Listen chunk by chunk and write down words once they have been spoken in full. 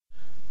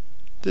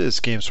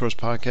This Game Source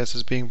podcast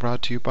is being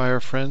brought to you by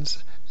our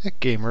friends at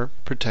Gamer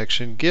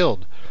Protection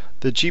Guild.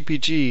 The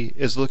GPG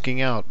is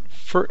looking out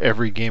for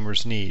every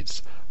gamer's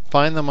needs.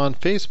 Find them on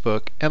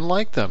Facebook and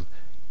like them.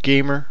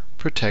 Gamer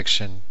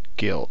Protection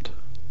Guild.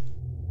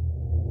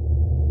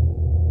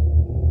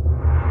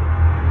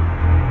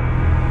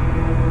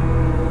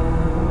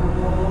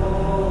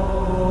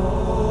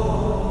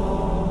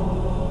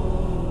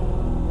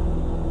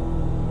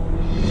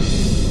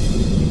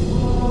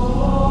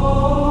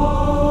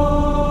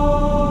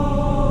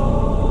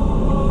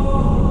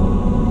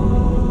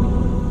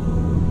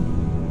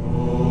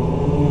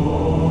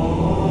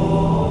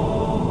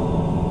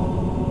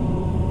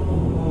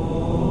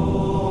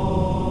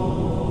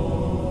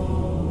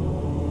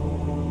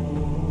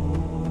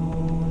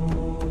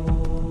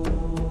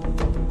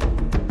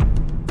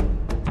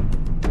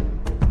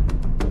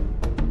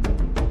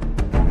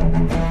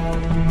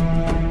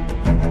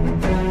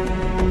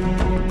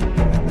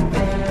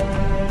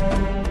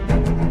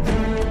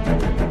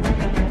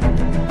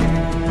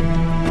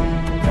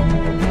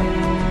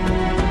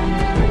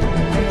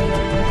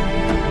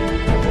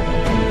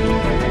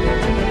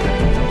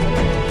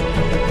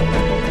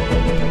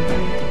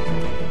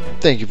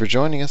 Thank you for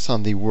joining us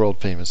on the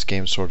world-famous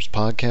Game Source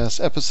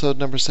podcast, episode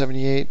number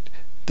 78.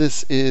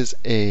 This is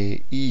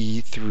a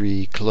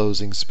E3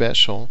 closing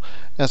special.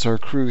 As our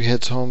crew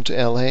heads home to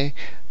LA,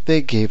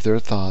 they gave their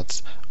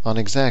thoughts on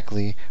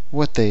exactly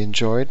what they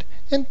enjoyed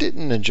and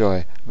didn't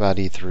enjoy about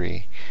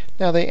E3.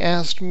 Now, they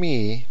asked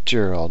me,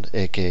 Gerald,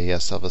 aka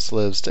S. Elvis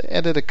Lives, to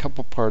edit a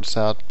couple parts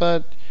out,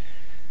 but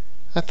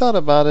I thought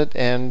about it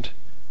and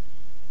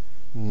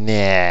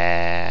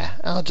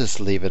I'll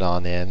just leave it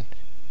on in.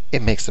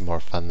 It makes it more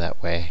fun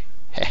that way.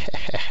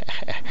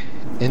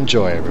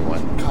 Enjoy,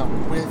 everyone.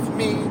 Come with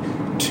me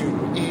to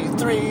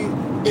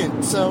E3.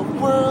 It's a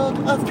world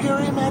of pure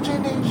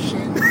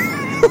imagination.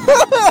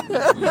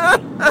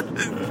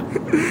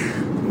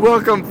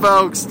 Welcome,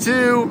 folks,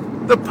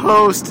 to the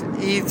post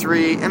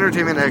E3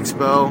 Entertainment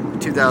Expo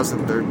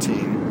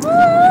 2013.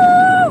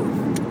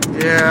 Woo!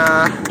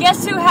 Yeah.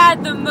 Guess who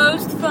had the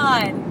most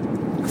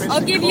fun?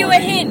 I'll give you a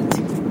hint.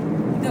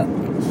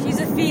 She's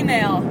a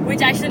female,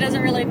 which actually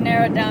doesn't really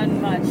narrow it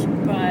down much,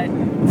 but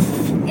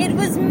it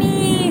was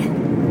me.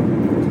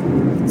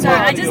 Sorry,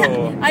 I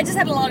just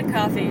had a lot of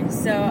coffee,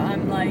 so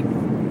I'm like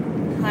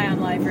high on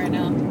life right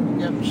now.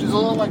 Yep, she's a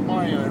little like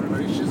Mario,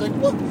 everybody. She's like,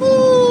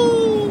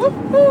 woohoo!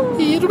 Woohoo!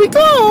 Here we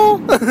go!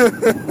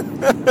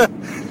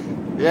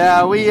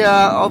 Yeah,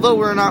 although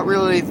we're not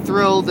really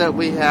thrilled that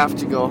we have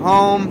to go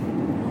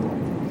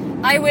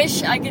home. I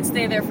wish I could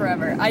stay there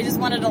forever. I just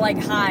wanted to like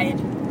hide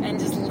and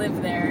just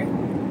live there.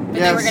 But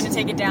they were going to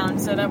take it down,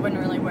 so that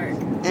wouldn't really work.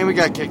 And we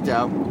got kicked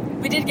out.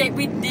 We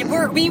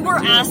were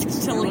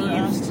asked to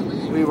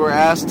leave. We were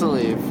asked to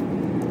leave.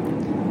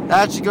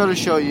 That should go to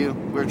show you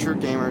we're true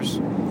gamers.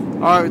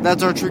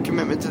 That's our true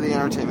commitment to the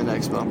Entertainment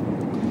Expo.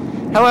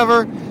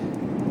 However,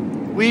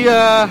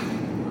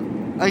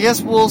 I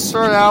guess we'll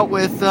start out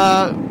with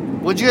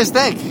what'd you guys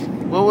think?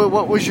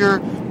 What were your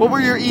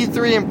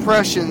E3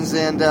 impressions?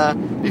 And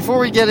before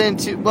we get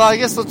into, well, I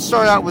guess let's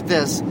start out with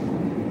this.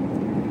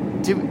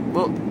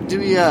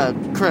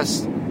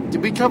 Chris,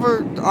 did we cover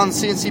on the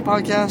CNC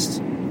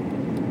podcast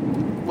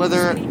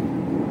whether...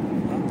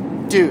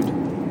 Dude.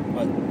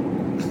 What?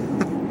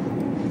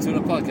 Doing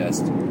a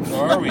podcast.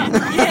 Or are we?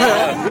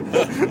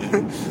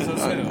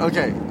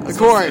 Okay.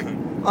 Corey,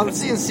 on the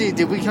CNC,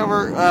 did we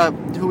cover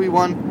who we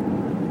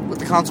won with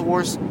the console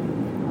wars? I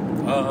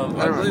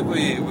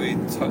believe we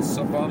touched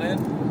up on it.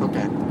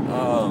 Okay.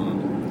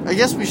 I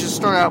guess we should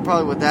start out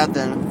probably with that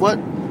then. What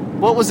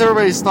was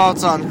everybody's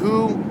thoughts on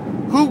who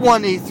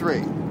won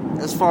E3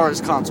 as far as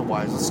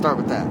console-wise? Let's start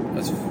with that.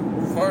 As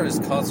far as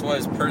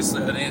console-wise,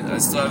 personally, I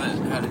still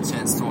haven't had a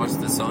chance to watch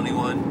the Sony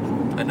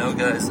one. I know,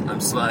 guys, I'm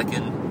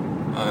slacking,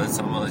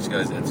 so I'm going to let you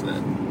guys answer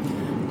that.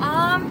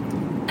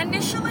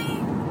 Initially,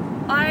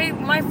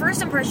 my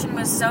first impression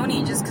was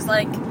Sony, just because,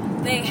 like,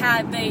 they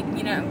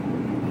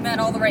meant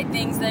all the right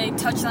things. They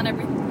touched on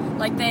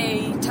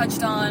they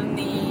touched on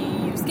the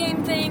used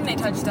game thing, they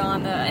touched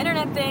on the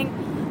internet thing,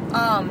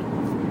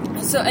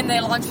 and they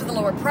launched with a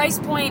lower price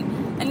point.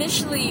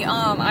 Initially,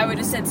 I would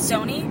have said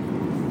Sony,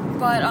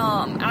 but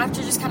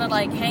after just kind of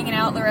like hanging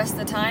out the rest of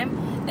the time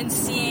and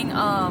seeing,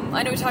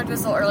 I know we talked about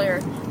this a little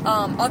earlier,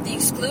 of the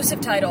exclusive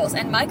titles,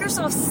 and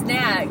Microsoft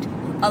snagged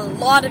a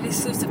lot of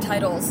exclusive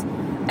titles,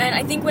 and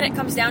I think when it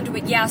comes down to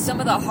it, yeah, some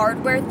of the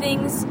hardware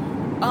things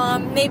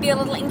may be a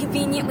little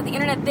inconvenient with the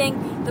internet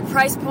thing, the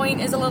price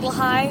point is a little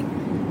high,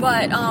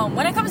 but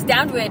when it comes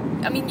down to it,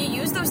 I mean, you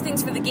use those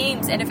things for the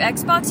games, and if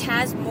Xbox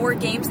has more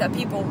games that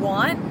people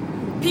want,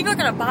 people are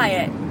going to buy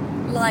it.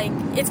 Like,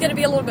 it's going to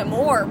be a little bit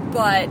more,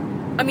 but,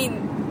 I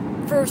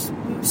mean, for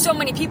so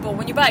many people,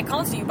 when you buy a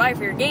console, you buy it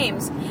for your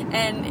games,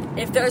 and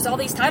if there's all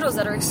these titles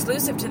that are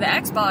exclusive to the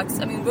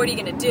Xbox, I mean, what are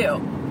you going to do?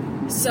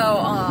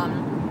 So,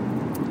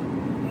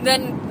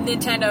 then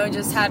Nintendo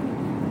just had,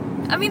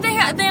 I mean, they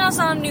announced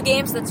on new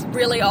games, that's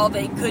really all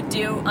they could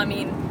do. I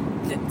mean,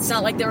 it's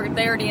not like they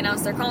already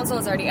announced their console,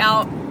 it's already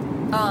out.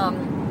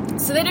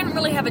 So they didn't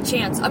really have a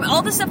chance. I mean,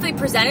 all the stuff they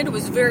presented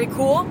was very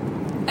cool,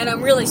 and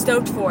I'm really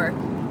stoked for.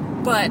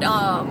 But,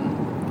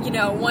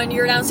 when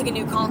you're announcing a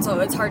new console,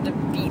 it's hard to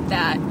beat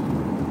that,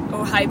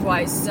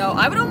 hype-wise. So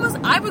I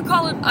would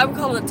call it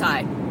a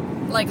tie.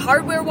 Like,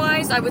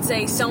 hardware-wise, I would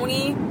say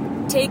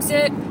Sony takes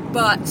it,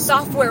 but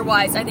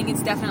software-wise, I think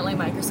it's definitely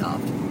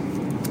Microsoft.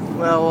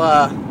 Well,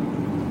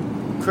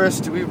 Chris,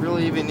 do we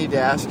really even need to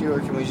ask you, or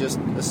can we just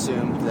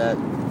assume that...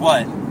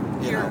 What?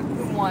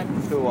 Who won?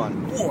 Who won?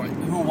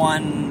 Who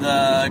won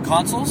the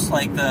consoles?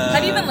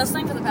 Have you been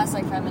listening for the past,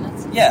 5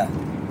 minutes? Yeah.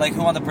 Like,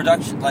 who won the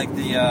production? Like,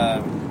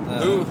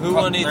 Who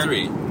won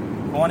E3?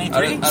 Who won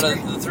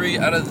E3?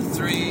 Out of the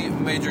three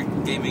major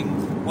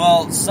gaming...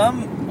 Well,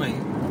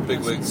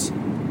 bigwigs.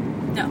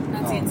 No,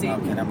 not CNC.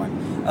 Okay, never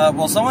mind.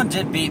 Well, someone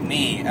did beat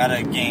me at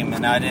a game,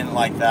 and I didn't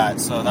like that,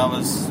 so that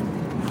was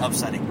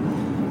upsetting.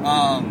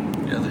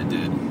 Yeah, they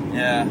did.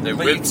 Yeah. They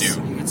whipped you.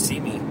 You could see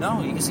me.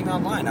 No, you can see me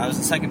online. I was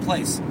in second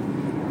place.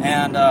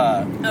 And,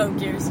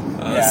 Gears.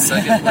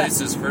 Second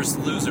place is first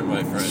loser,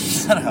 my friend.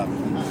 Shut up.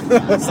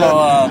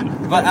 So,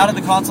 but out of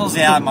the consoles,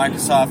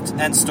 Microsoft.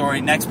 End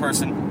story. Next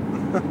person.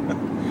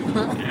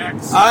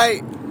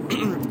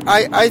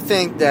 I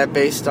think that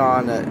based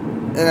on,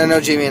 and I know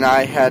Jamie and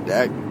I had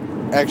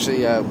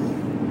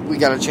we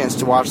got a chance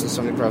to watch the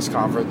Sony press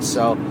conference.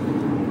 So,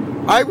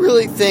 I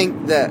really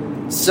think that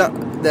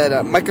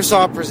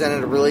Microsoft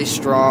presented a really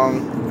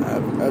strong,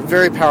 a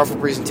very powerful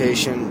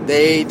presentation.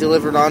 They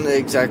delivered on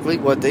exactly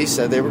what they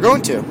said they were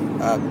going to.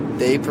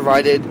 They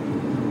provided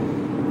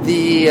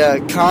the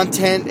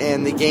content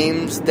and the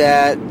games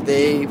that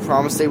they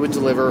promised they would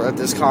deliver at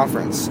this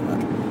conference.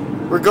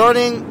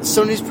 Regarding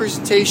Sony's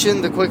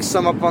presentation, the quick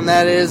sum up on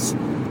that is,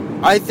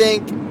 I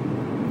think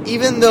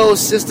even though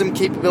system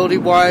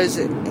capability-wise,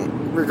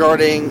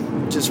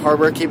 regarding just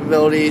hardware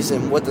capabilities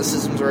and what the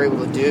systems are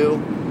able to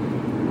do,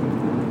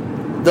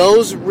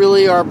 those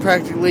really are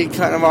practically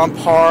kind of on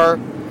par.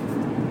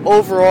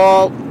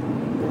 Overall,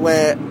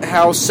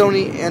 how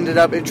Sony ended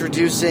up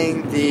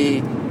introducing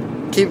the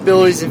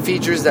capabilities and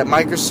features that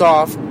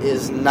Microsoft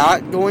is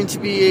not going to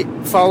be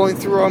following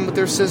through on with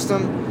their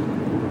system.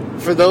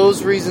 For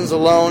those reasons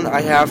alone,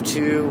 I have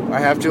to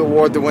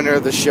award the winner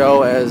of the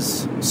show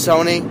as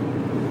Sony.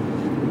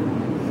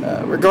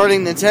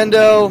 Regarding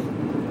Nintendo,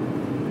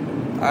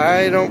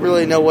 I don't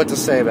really know what to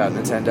say about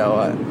Nintendo.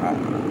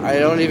 I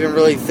don't even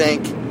really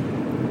think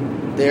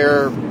I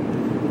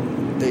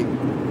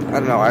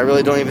don't know. I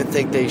really don't even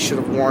think they should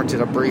have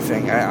warranted a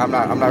briefing. I'm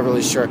not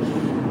really sure.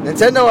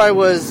 Nintendo, I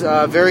was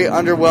very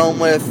underwhelmed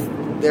with.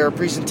 Their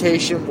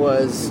presentation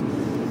was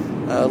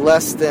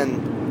less than.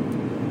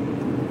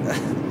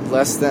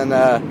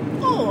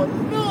 Oh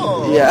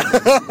no! Yeah.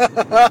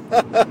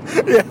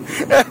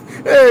 Yeah.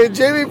 Hey,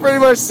 Jamie pretty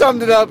much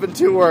summed it up in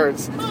 2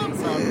 words.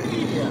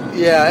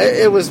 Yeah,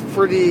 it was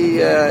pretty.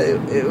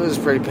 It was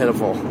pretty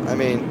pitiful. I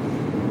mean,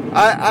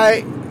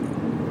 I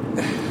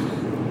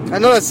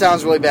know that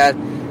sounds really bad.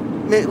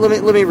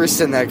 Let me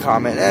rescind that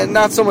comment. And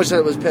not so much that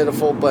it was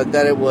pitiful, but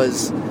that it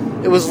was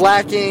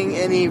lacking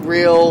any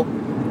real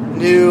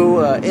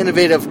new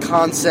innovative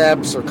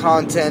concepts or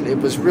content. It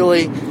was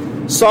really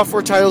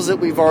software titles that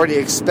we've already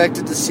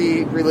expected to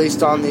see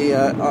released on the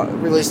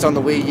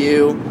Wii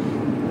U.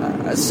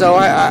 So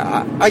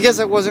I guess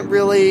it wasn't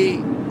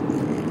really.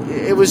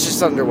 It was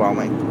just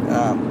underwhelming.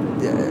 I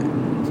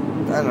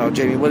don't know,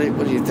 Jamie. What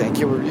do you think?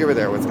 You were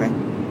there with me.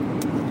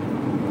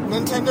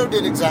 Nintendo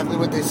did exactly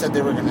what they said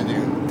they were going to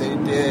do. They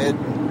did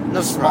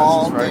a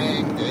small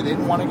thing. Right? They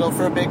didn't want to go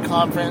for a big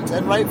conference,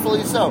 and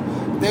rightfully so.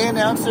 They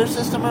announced their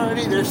system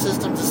already. Their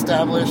system's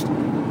established.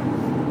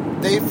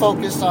 They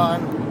focused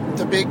on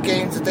the big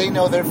games that they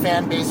know their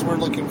fan base were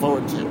looking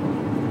forward to.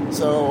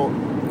 So,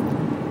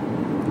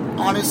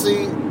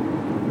 honestly,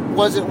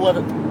 was it what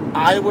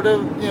I would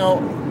have,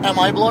 am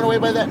I blown away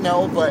by that?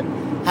 No, but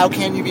how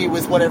can you be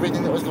with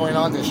everything that was going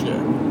on this year?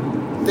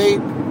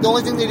 The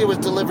only thing they did was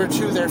deliver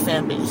to their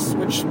fan base,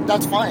 which,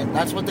 that's fine.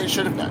 That's what they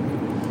should have done.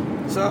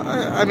 So,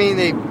 I mean,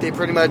 they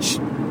pretty much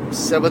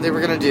said what they were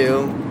going to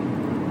do.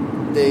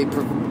 They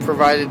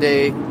provided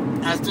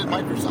as did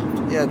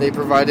Microsoft. Yeah, they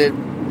provided,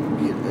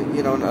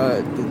 they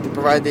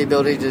provided the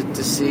ability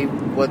to see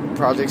what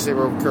projects they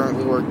were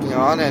currently working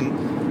on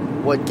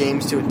and what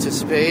games to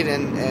anticipate,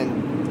 and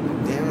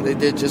they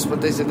did just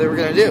what they said they were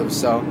going to do.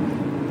 So,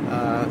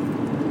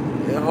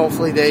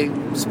 hopefully they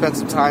spent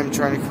some time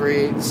trying to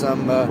create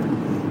some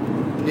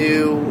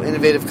new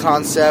innovative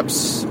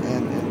concepts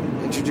and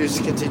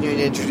continuing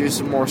to introduce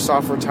some more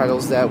software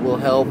titles that will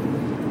help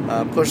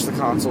push the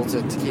console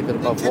to keep it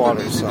above Nintendo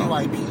water. Needs a new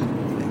IP.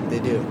 They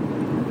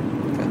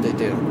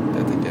do.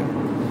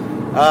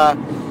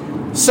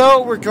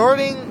 So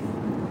regarding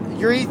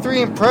your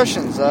E3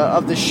 impressions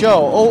of the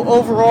show,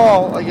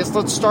 overall, I guess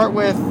let's start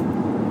with,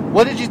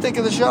 what did you think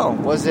of the show?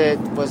 Was it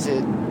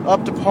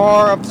up to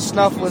par, up to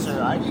snuff?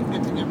 I didn't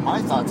get to give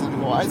my thoughts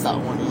on what I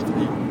thought won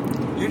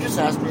E3. You just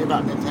asked me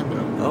about Nintendo.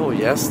 Oh,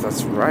 yes,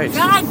 that's right.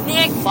 God,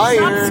 Nick,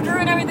 Fired. stop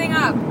screwing everything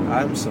up.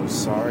 I'm so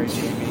sorry,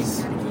 Jamie.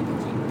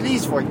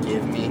 Please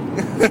forgive me.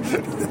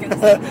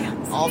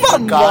 all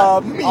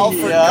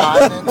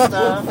forgotten and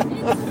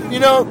stuff. You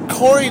know,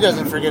 Corey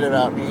doesn't forget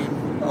about me.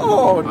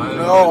 Oh, I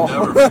no.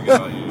 never forget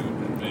about you,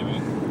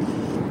 baby.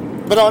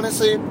 But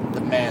honestly,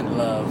 The man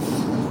love.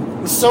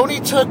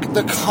 Sony took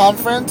the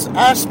conference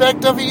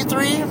aspect of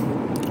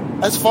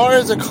E3. As far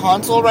as a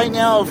console right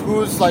now of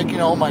who's like, you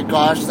know, oh my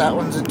gosh, that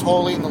one's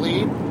totally in the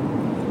lead.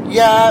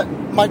 Yeah,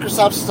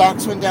 Microsoft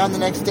stocks went down the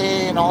next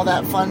day and all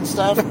that fun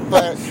stuff,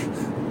 but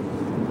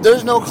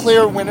there's no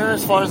clear winner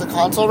as far as the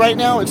console right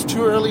now. It's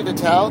too early to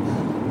tell.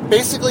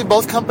 Basically,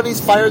 both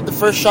companies fired the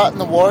first shot in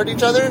the war at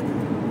each other,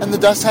 and the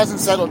dust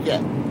hasn't settled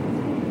yet.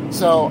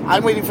 So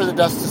I'm waiting for the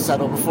dust to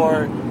settle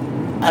before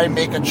I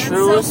make a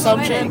true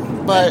assumption.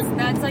 Poetic. But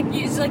that's like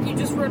it's like you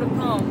just wrote a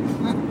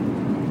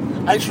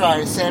poem. I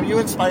try, Sam. You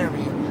inspire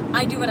me.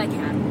 I do what I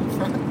can.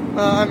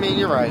 I mean,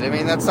 you're right. I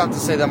mean, that's not to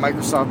say that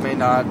Microsoft may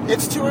not.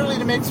 It's too early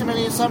to make too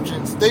many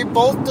assumptions. They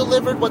both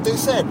delivered what they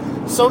said.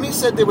 Sony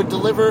said they would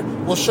deliver,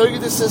 we'll show you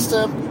the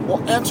system,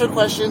 we'll answer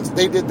questions.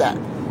 They did that.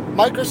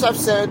 Microsoft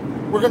said,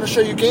 we're going to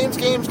show you games.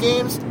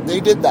 They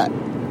did that.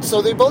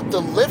 So they both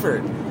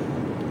delivered.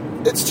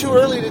 It's too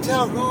early to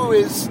tell who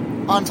is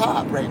on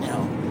top right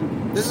now.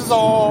 This is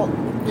all,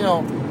 you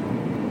know,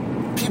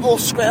 people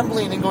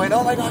scrambling and going,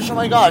 oh my gosh.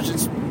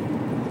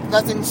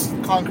 Nothing's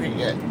concrete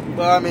yet.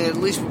 Well, I mean, at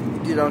least,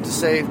 you know, to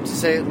say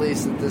at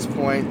least at this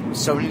point,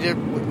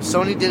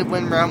 Sony did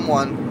win round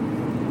one.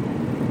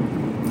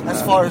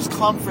 As far as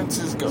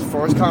conferences go. As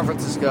far as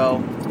conferences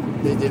go,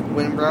 they did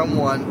win round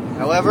one.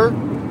 However,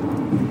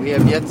 we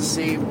have yet to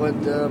see what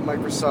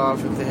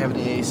Microsoft, if they have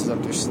any aces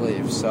up their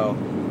sleeves. So,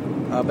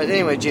 but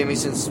anyway, Jamie,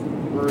 since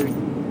we're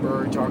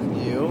talking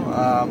to you,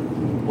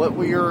 what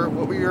were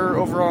your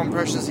overall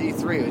impressions of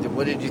E3?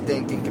 What did you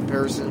think in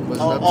comparison?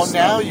 Was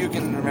now you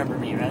can remember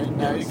me, right?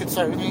 Now you can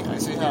start with me. I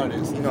see how it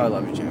is. You know I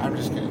love you, Jamie. I'm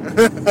just kidding.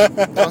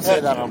 Don't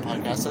say that on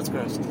podcast. That's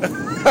gross.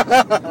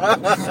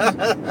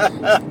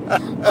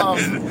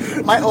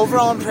 My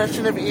overall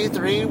impression of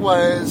E3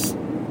 was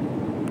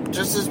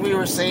just as we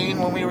were saying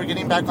when we were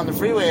getting back on the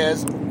freeway,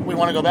 as we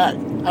want to go back.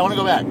 I want to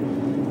go back.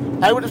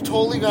 I would have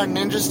totally gone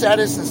ninja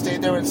status and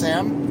stayed there with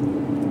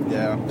Sam.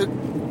 Yeah.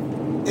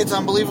 It's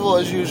unbelievable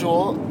as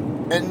usual,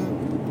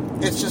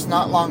 and it's just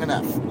not long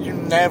enough. You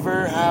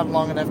never have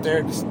long enough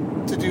there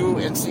to do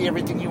and see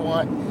everything you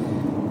want,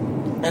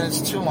 and it's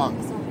too long.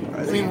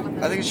 I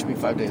think it should be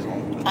 5 days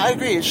long. I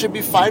agree. It should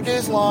be 5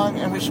 days long,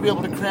 and we should be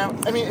able to cram.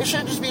 I mean, it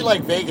should just be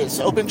like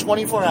Vegas, open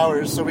 24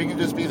 hours, so we can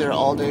just be there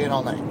all day and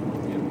all night.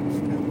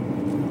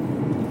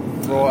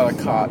 Roll out a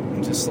cot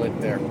and just sleep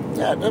there.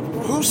 Yeah,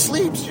 who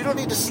sleeps? You don't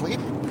need to sleep.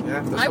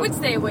 Yeah, I would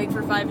stay awake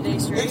for 5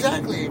 days straight.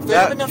 Exactly. If they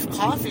have enough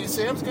coffee,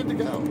 Sam's good to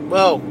go.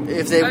 Well,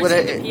 if they I would was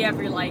have, going to pee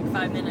every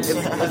 5 minutes.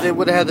 if they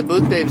would have had the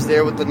booth babes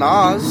there with the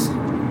Nas,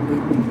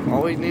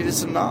 all we needed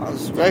some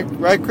Nas,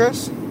 right,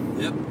 Chris?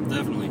 Yep,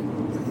 definitely.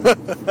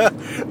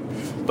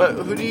 But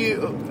who do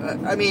you?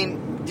 I mean,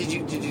 did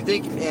you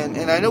think?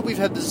 And I know we've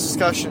had this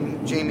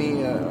discussion,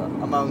 Jamie,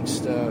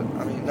 amongst.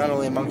 I mean, not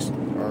only amongst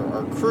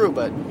our crew,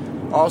 but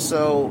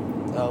also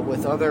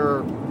with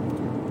other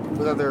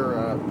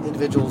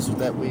individuals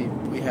that we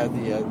had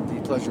the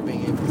pleasure of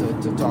being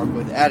able to talk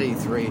with at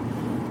E3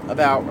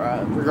 about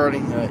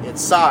regarding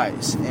its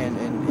size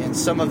and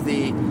some of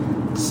the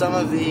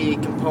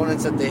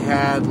components that they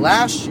had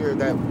last year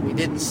that we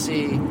didn't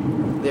see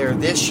there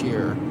this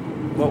year.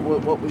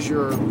 What was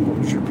your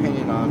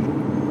opinion on?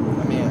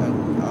 I mean,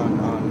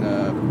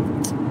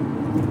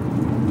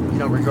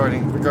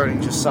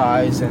 regarding just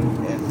size and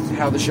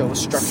how the show was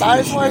structured.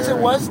 Size-wise, it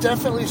was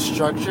definitely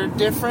structured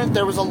different.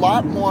 There was a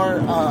lot more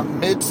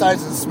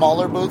mid-size and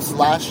smaller booths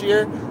last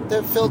year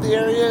that filled the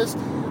areas,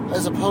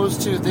 as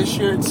opposed to this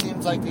year. It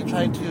seems like they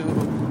tried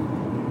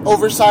to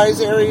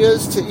oversize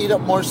areas to eat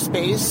up more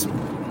space,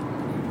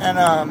 and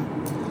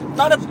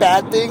not a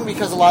bad thing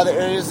because a lot of the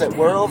areas that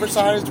were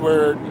oversized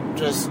were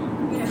just,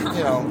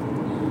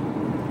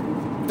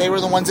 they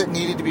were the ones that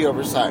needed to be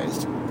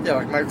oversized. Yeah,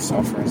 like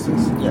Microsoft, for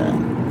instance. Yeah.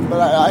 But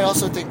I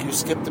also think you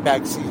skipped the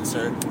back seat,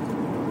 sir.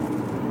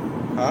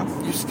 Huh?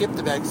 You skipped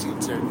the back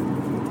seat, sir.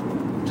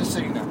 Just so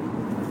you know.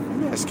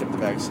 I skipped the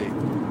back seat.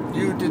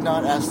 You did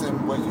not ask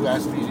them what you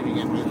asked me to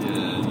begin with.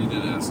 Yeah, you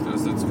did ask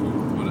us. That's cool.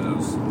 What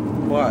else?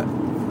 What?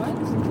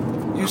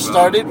 What? You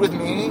started with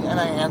me, and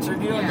I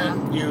answered you, Yeah. and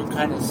then you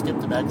kind of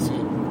skipped the back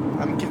seat.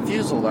 I'm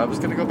confused. I was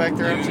going to go back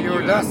there after you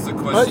were asked done.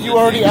 the question, But you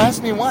already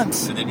asked me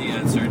once. And then he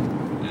answered.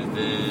 And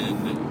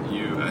then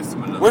you asked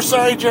him another We're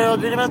sorry, question.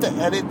 Gerald. You're going to have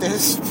to edit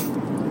this.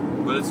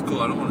 But it's cool.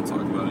 I don't want to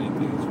talk about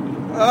anything. It's fine.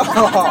 I want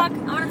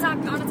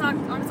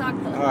to talk.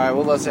 All right,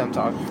 well, let Sam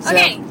talk.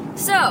 Okay,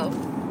 so,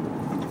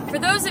 for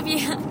those of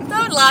you,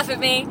 don't laugh at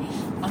me.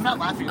 I'm not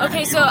laughing.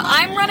 Okay, so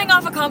I'm running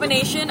off a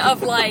combination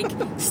of,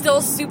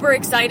 still super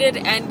excited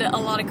and a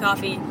lot of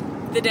coffee.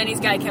 The Denny's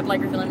guy kept,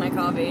 refilling my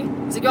coffee.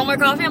 He's like, you want more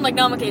coffee? I'm like,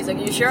 no, I'm okay. He's like,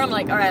 you sure? I'm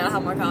like, all right, I'll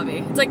have more coffee.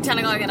 It's 10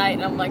 o'clock at night,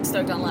 and I'm,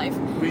 stoked on life.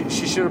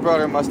 She should have brought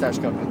her mustache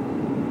cup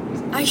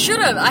in. I should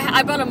have.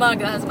 I bought a mug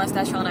that has a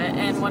mustache on it,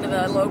 and one of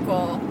the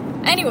local...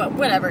 Anyway,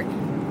 whatever.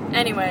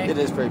 Anyway. It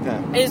is pretty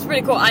cool. It is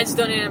pretty cool. I just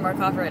don't need any more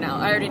coffee right now.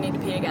 I already need to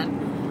pee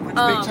again. Big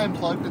time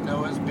plug to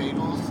Noah's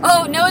Bagels.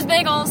 Oh, Noah's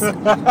Bagels. We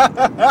went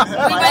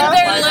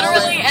there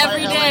literally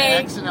every day.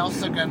 X and El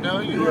Segundo,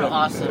 you were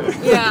awesome.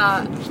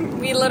 Yeah,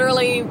 we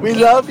literally. We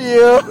love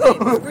you.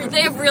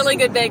 They have really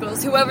good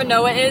bagels. Whoever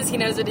Noah is, he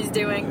knows what he's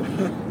doing.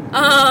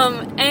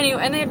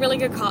 Anyway, and they had really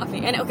good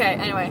coffee. And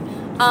anyway,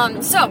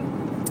 so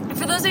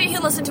for those of you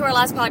who listened to our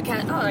last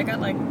podcast, I got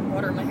like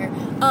water in my hair.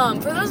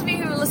 For those of you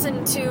who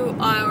listened to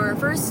our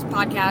first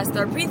podcast,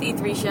 our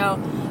pre-E3 show,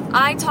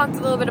 I talked a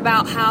little bit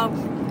about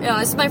how.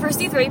 This is my first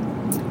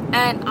E3,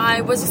 and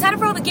I was excited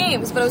for all the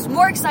games, but I was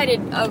more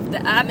excited of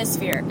the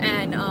atmosphere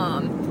and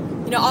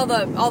all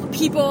the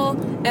people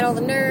and all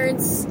the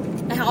nerds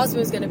and how awesome it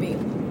was going to be.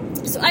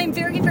 So I'm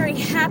very, very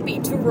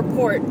happy to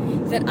report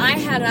that I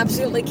had an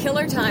absolutely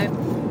killer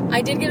time.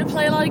 I did get to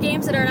play a lot of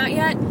games that are not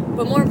yet,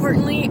 but more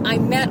importantly, I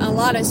met a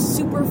lot of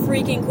super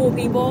freaking cool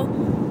people,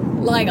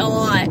 like a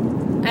lot,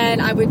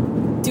 and I would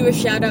do a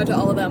shout out to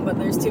all of them, but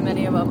there's too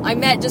many of them. I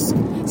met just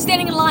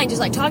standing in line, just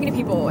like talking to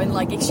people and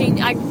like exchange.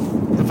 I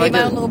made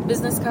my own little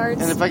business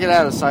cards. And if I could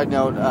add a side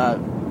note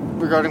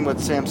regarding what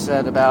Sam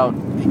said about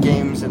the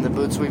games and the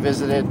booths we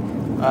visited,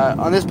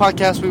 on this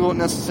podcast we won't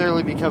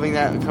necessarily be covering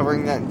that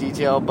in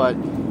detail, but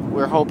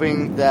we're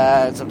hoping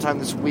that sometime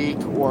this week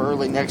or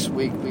early next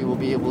week we will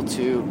be able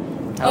to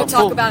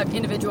talk about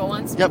individual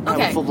ones. Yep.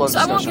 Okay. Have a full-blown so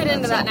I won't get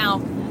into that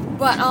now.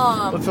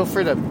 But feel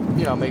free to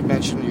make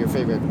mention of your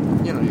favorite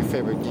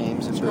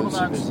games and booths.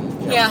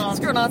 Yeah,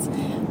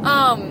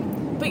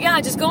 Scribblenauts. But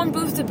yeah, just going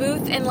booth to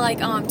booth and like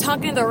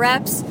talking to the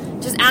reps,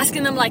 just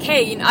asking them like,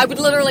 hey, I would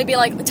literally be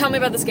like, tell me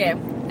about this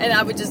game, and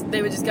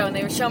they would just go and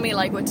they would show me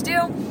like what to do,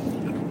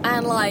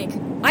 and like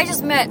I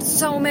just met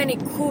so many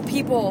cool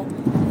people,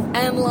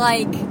 and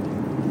like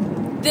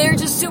they're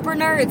just super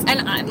nerds,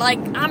 and I'm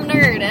a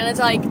nerd, and it's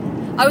like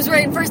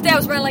first day I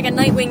was wearing like a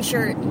Nightwing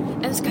shirt,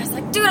 and this guy's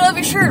like, dude, I love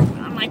your shirt.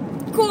 I'm like,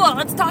 cool,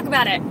 let's talk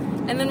about it.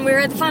 And then we were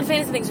at the Final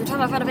Fantasy things. We were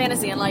talking about Final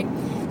Fantasy, and like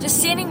just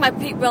standing my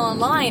people in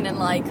line, and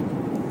like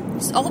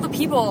just all the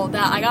people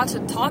that I got to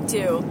talk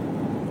to,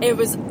 it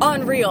was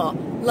unreal.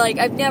 Like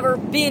I've never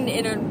been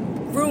in a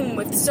room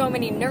with so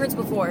many nerds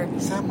before.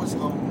 Sam was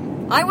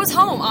home. I was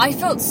home. I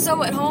felt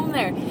so at home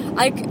there.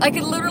 I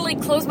could literally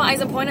close my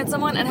eyes and point at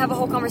someone and have a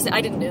whole conversation.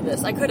 I didn't do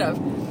this. I could have.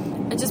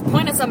 And just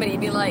point at somebody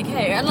and be like,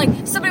 hey, and like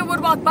somebody would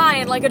walk by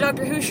in like a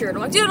Doctor Who shirt.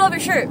 I'm like, dude, I love your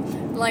shirt.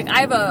 Like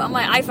on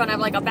my iPhone I have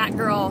like a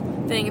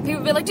Batgirl thing, and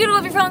people would be like, dude, I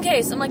love your phone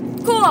case. I'm like,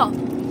 cool.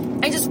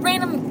 And just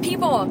random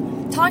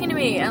people talking to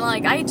me, and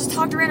like I just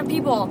talked to random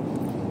people,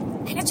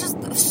 and it's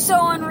just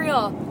so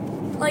unreal.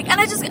 Like, and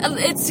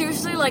it's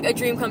seriously like a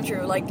dream come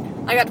true. Like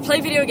I got to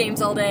play video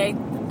games all day.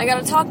 I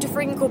got to talk to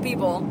freaking cool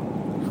people.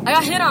 I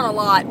got hit on a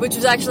lot, which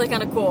was actually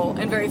kind of cool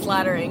and very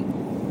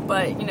flattering.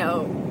 But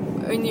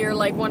when you're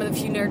like one of the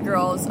few nerd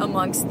girls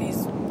amongst these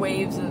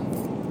waves of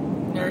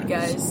nerd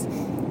guys,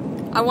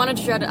 I wanted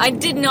to try to. I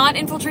did not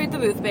infiltrate the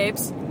booth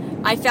babes.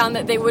 I found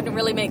that they wouldn't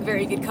really make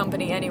very good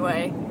company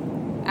anyway.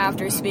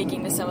 After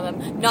speaking to some of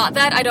them, not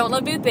that I don't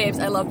love booth babes.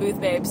 I love booth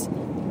babes,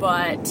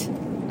 but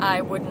I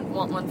wouldn't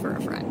want one for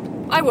a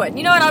friend. I would.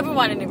 You know what? I would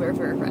want a new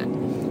for a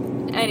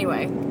friend.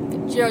 Anyway,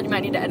 Gerald, you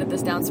might need to edit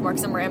this down some more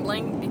because I'm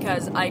rambling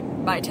because my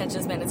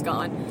attention span is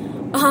gone.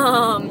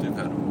 You've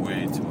had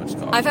way too much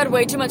coffee. I've had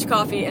way too much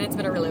coffee, and it's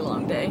been a really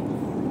long day.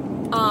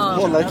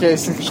 Well, in that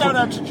case, shout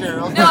out to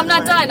Gerald. No, I'm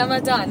not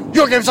done.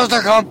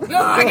 YourGameStars.com.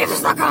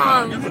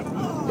 YourGameStars.com.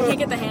 We can't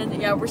get the hand.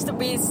 Yeah, we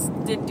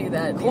did do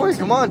that. Corey,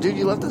 come on, dude,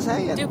 you left us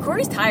hanging. Dude,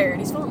 Corey's tired.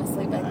 He's falling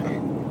asleep back there.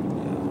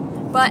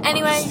 But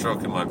anyway, I'm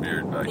stroking my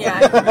beard back. Yeah,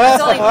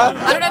 that's all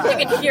I don't know if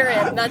you can hear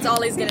him. That's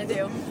all he's gonna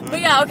do.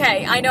 But yeah,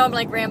 okay. I know I'm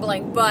like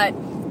rambling, but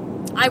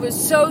I was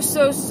so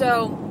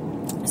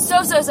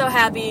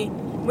happy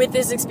with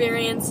this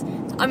experience.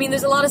 I mean,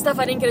 there's a lot of stuff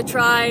I didn't get to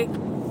try,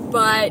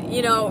 but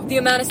the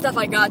amount of stuff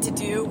I got to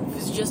do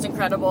was just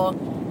incredible.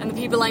 And the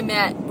people I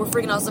met were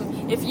freaking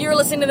awesome. If you're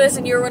listening to this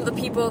and you're one of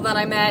the people that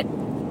I met,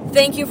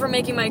 thank you for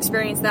making my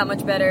experience that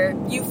much better.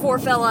 You four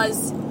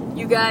fellas,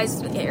 you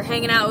guys are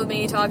hanging out with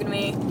me, talking to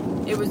me.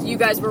 You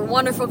guys were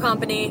wonderful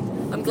company.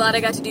 I'm glad I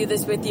got to do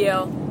this with you.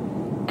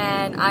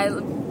 And I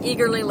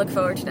eagerly look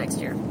forward to next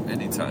year.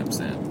 Anytime,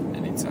 Sam.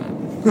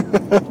 Anytime.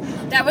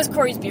 That was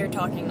Corey's beard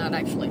talking, not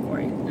actually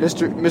Corey.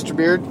 Mr.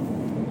 Beard?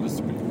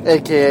 Mr. Beard.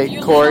 A.K.A.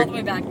 You Corey. all the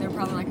way back. They're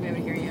probably not going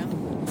to be able to hear you.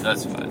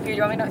 That's fine. Here, do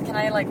you want me to... Can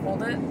I,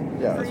 hold it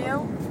for you?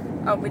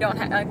 Fine. Oh, we don't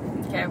have...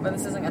 Okay, but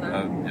this isn't going to...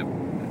 Yep.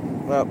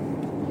 Well...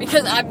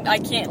 Because I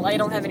can't... I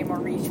don't have any more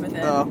reach with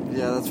it. Oh,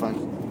 yeah, that's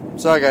fine.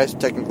 Sorry, guys.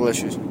 Technical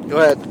issues. Go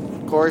ahead,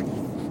 Corey.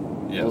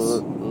 Yes.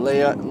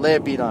 Lay a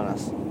beat on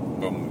us.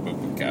 Boom,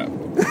 boom, cap.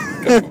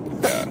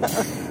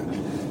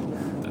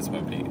 That's my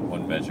beat.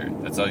 One measure.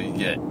 That's all you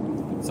get.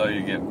 That's all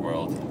you get,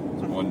 world.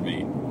 One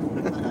beat.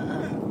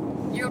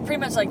 You were pretty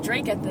much like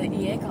Drake at the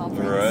EA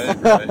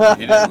conference. Right.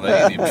 He didn't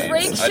lay any beats.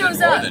 Drake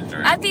shows up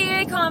at the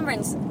EA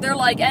conference. They're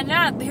like, and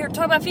now, here,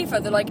 talk about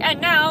FIFA. They're like,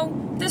 and now,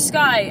 this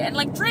guy. And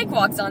Drake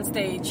walks on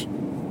stage.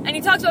 And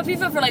he talks about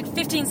FIFA for like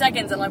 15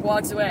 seconds and like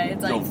walks away.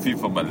 It's like, Yo,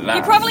 FIFA my life.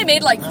 he probably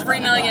made like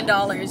 $3 million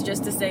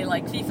just to say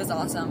like FIFA's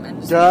awesome.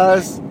 And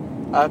just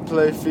I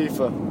play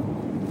FIFA.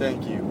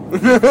 Thank you. he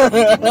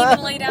didn't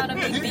even lay down a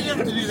You big didn't have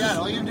to beat. do that.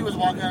 All you had to do was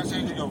walk out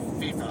stage and go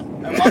FIFA.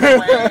 And walk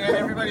away, and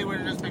everybody would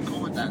have just been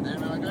cool with that. They'd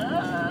be like,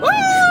 ah.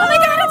 Oh my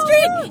god, it's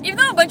Drake! Even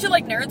though a bunch of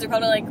like nerds are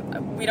probably like,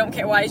 we don't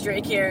care, why is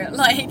Drake here?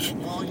 Like,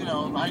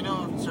 Well, I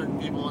know certain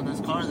people in this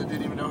car that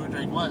didn't even know who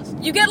Drake was.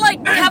 you get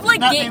like, have like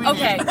Not Gabe, naming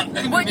okay,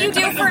 names. what you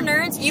do for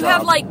nerds, you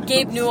have like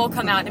Gabe Newell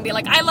come out and be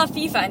like, I love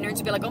FIFA, and nerds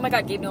would be like, oh my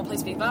god, Gabe Newell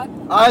plays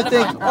FIFA? I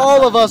think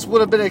all of us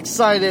would have been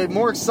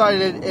more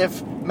excited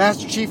if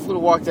Master Chief would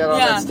have walked out on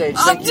that stage.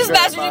 Thank you Just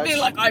very Master Chief much. being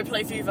like, I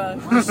play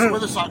FIFA.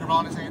 With a soccer ball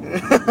in his hand.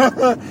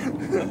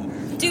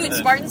 Dude,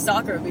 Spartan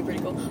Soccer would be pretty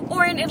cool.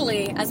 Or in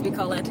Italy, as we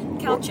call it,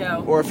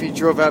 Calcio. Or if he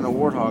drove out in a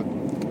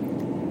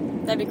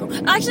Warthog. That'd be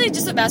cool. Actually,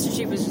 just that Master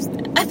Chief was just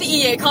at the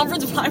EA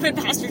conference with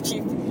Master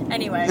Chief.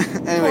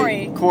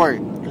 Anyway,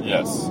 Corey.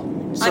 Yes.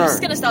 Sir, I'm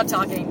just gonna stop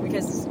talking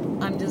because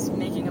I'm just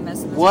making a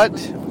mess of this. what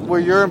were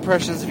your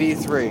impressions of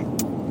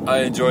E3? I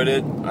enjoyed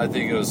it. I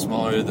think it was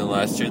smaller than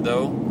last year,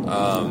 though.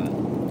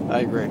 I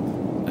agree.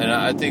 And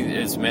I think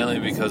it's mainly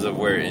because of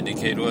where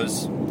Indiecade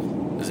was.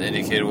 Because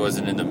Indiecade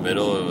wasn't in the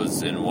middle, it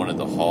was in one of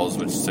the halls,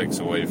 which takes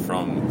away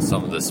from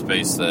some of the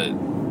space that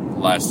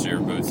last year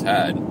booths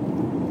had,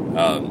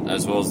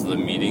 as well as the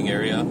meeting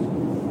area.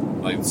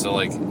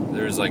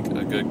 There's like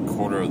a good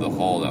quarter of the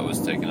hall that was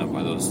taken up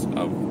by those,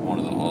 one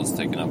of the halls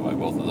taken up by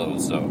both of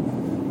those. So,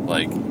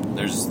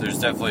 there's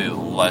definitely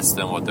less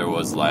than what there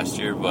was last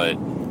year, but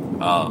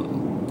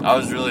I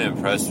was really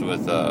impressed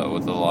with a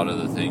lot of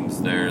the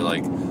things there.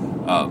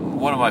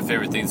 One of my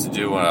favorite things to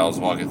do when I was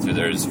walking through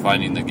there is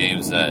finding the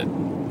games that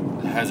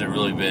hasn't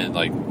really been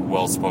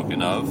well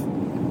spoken of,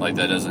 that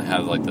doesn't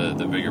have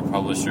the bigger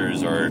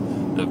publishers, or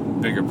the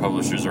bigger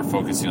publishers are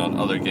focusing on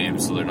other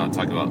games, so they're not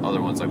talking about other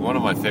ones. One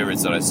of my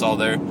favorites that I saw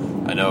there,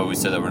 I know we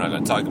said that we're not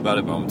going to talk about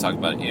it, but I'm going to talk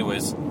about it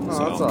anyways, so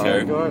I don't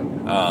care. Go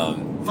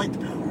ahead. Fight the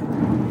power.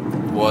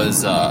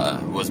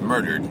 Was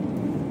Murdered.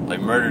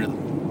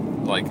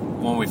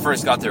 When we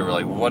first got there, we're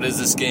like, what is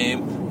this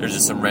game? There's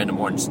just some random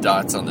orange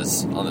dots on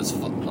this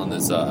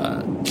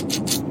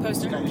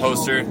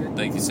poster.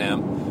 Thank you,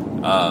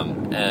 Sam.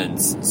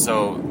 And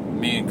so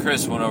me and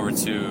Chris went over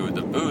to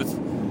the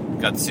booth,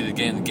 got to see the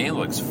game. The game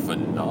looks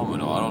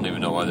phenomenal. I don't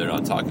even know why they're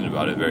not talking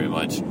about it very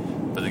much,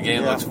 but the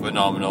game looks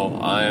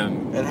phenomenal.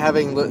 And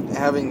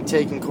having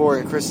taken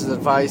Corey and Chris's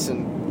advice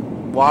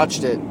and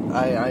watched it,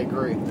 I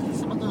agree.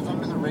 Some of those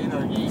under the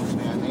radar games,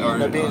 man, they Or-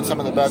 end up being some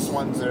of the best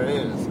ones there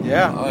is.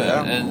 Yeah. Oh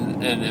yeah,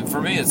 and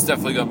for me, it's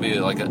definitely gonna be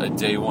a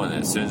day one.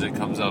 As soon as it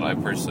comes out, I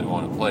personally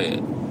want to play it,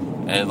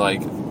 and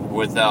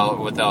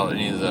without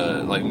any of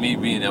the me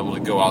being able to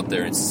go out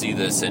there and see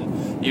this,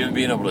 and even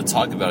being able to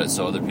talk about it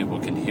so other people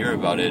can hear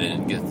about it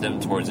and get them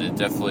towards it.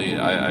 Definitely,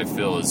 I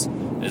feel is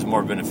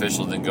more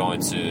beneficial than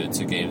going to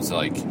games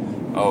like,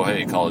 oh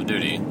hey, Call of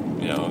Duty,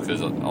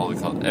 because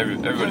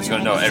everybody's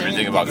gonna know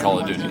everything about Call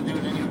of Duty.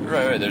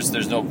 Right.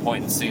 There's no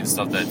point in seeing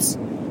stuff that's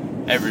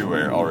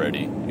everywhere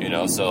already,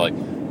 So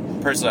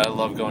personally, I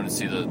love going to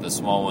see the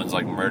small ones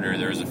like Murder.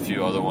 There's a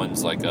few other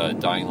ones like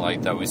Dying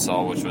Light that we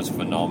saw, which was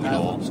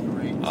phenomenal. That looks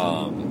great.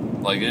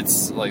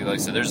 It's like I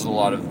said, there's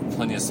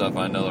plenty of stuff.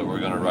 I know that we're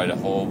going to write a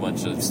whole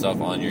bunch of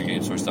stuff on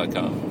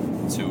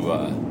YourGameSource.com to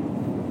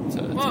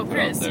Whoa, put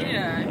Chris, out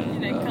there. you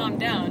need to calm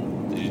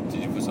down. Did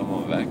you put something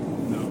on my back?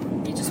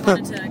 No. You just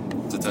wanted to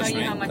To touch tell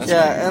me? you how much. That's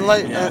Yeah, and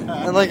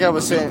like I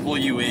was saying, Pull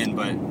you in,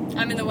 but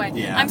I'm in the way.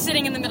 Yeah. I'm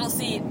sitting in the middle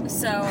seat,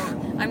 so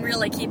I'm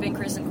really keeping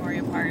Chris and Corey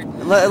apart.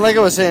 like I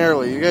was saying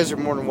earlier, you guys are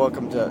more than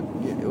welcome to.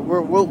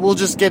 We'll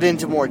just get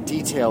into more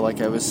detail,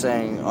 like I was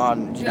saying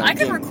on. I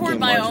could record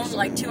my own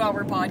launches.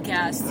 2-hour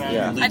podcast.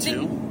 Yeah. I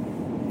think.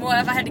 Well,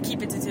 if I had to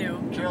keep it to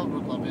 2, Gerald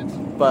would love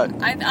it. But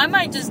I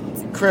might just.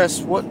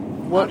 Chris, what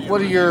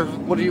were your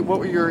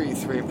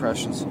E3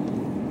 impressions?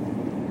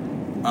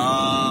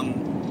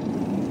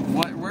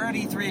 Where at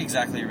E3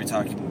 exactly are we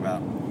talking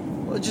about?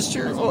 Well, just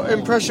your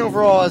impression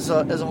overall as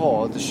a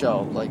whole of the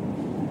show,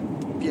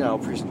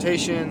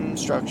 presentation,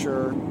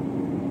 structure,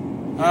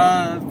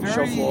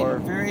 show floor,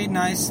 very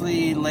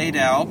nicely laid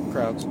out.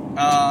 crowds.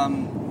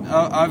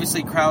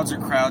 Obviously, crowds are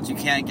crowds. You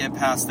can't get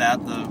past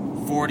that. The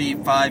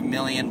 45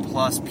 million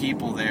plus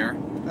people there.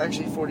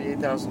 Actually,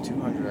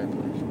 48,200, I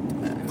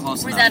believe.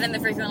 Close Was enough. that in the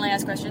frequently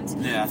asked questions?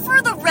 Yeah.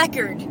 For the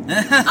record,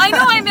 I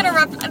know I'm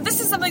interrupting. This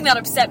is something that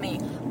upset me.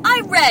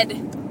 I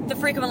read the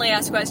frequently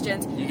asked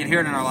questions, You can hear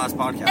it in our last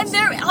podcast. and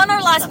they're on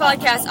our last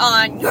podcast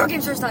on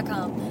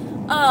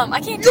YourGameSource.com. I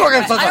can't do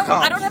it.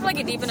 I don't have a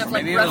deep enough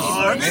maybe it grumpy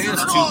was voice.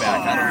 too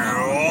back.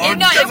 I don't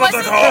know. It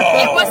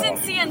wasn't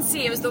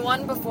CNC. It was the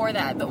one before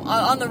that,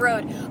 on the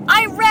road.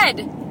 I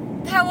read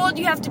how old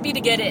you have to be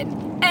to get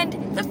in,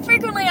 and the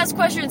frequently asked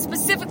questions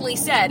specifically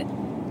said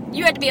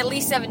you had to be at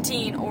least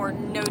 17 or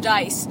no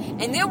dice,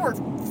 and there were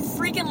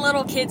freaking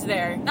little kids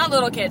there. Not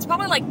little kids,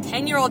 probably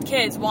 10-year-old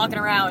kids walking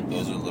around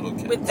Those are little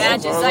kids. with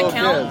badges. Those are That little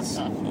count? kids.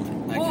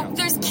 Well,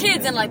 there's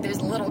kids and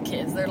there's little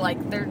kids.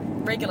 They're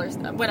regulars,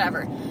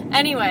 whatever.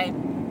 Anyway,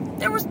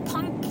 there was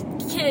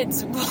punk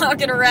kids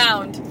walking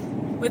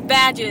around with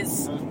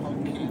badges.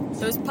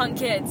 Those punk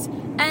kids.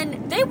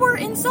 And they were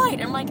inside.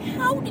 And I'm like,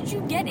 how did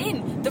you get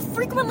in? The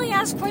frequently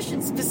asked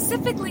question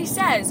specifically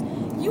says,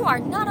 you are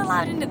not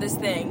allowed into this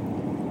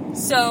thing.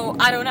 So,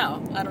 I don't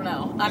know.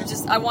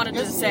 I wanted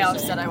to say how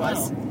upset I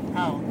was.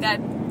 How? That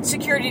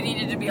security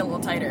needed to be a little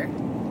tighter.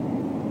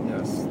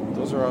 Yes,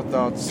 those are our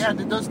thoughts. Yeah,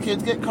 did those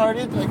kids get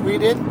carded like we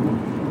did?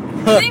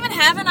 Do they even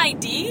have an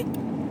ID?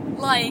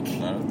 Like, I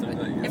don't think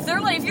that you-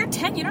 if you're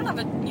 10, you don't have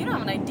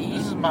an ID.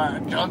 This is my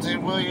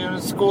Johnson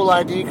Williams school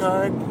ID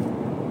card.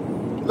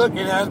 Look,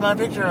 it has my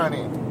picture on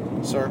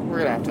it. Sir, we're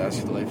gonna have to ask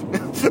you to leave.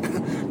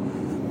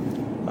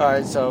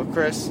 Alright, so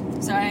Chris.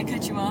 Sorry, I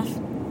cut you off.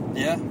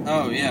 Yeah?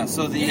 Oh, yeah.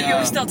 So the... You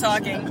were still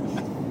talking.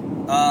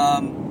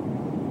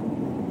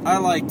 I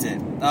liked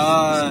it.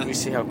 We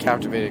see how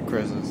captivated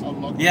Chris is.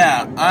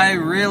 Yeah, I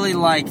really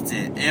liked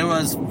it. It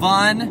was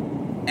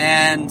fun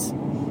and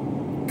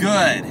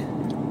good.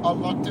 I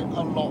liked it a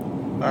lot.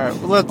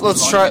 Alright,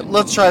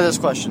 let's try this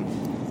question.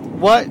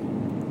 What,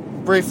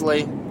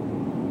 briefly,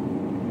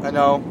 I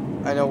know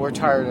we're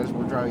tired as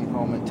we're driving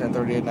home at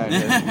 10:30 at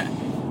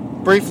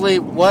night. Briefly,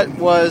 what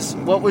was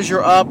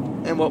your up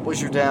and what was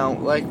your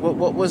down? Like,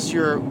 what was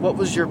your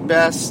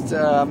best?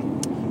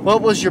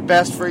 What was your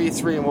best for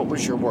E3 and what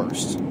was your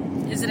worst?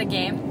 Is it a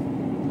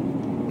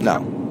game?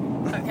 No.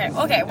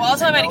 Okay. Well, I'll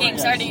talk about a game.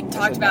 So I already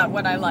talked about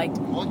what I liked.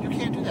 Well, you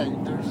can't do that.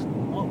 There's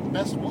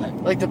best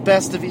what? Like the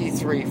best of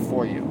E3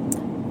 for you.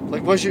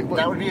 Like, was your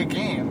That would be a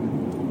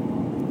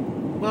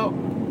game. well?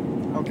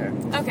 Okay.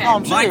 Okay. No,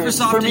 I'm serious.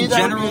 Microsoft For me, in that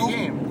general? would be a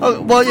game.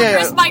 Oh well, yeah.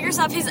 Chris,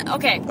 Microsoft, his...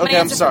 Okay, my Okay,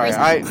 I'm answer for sorry.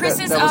 Chris. Chris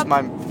is that was up.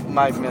 my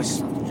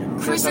miss.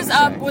 Chris is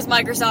up was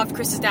Microsoft.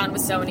 Chris is down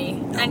with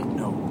Sony.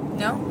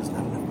 No?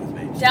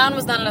 Down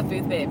was not enough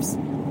booth babes.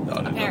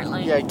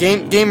 Apparently. Yeah,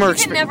 gamer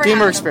can never have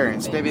enough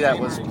experience. booth Maybe that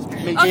was. Gamer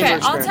Okay,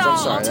 experience. I'll I'm tell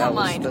sorry.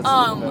 mine. That's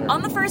better.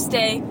 On the first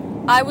day,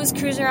 I was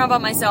cruising around by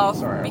myself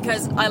Sorry.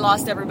 because I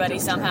lost everybody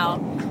somehow.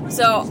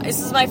 So this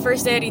is my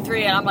first day at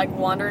E3, and I'm like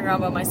wandering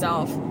around by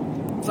myself.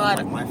 But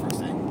Like my first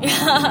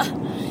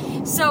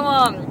thing. so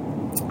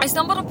I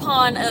stumbled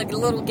upon a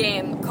little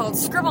game called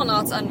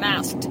Scribblenauts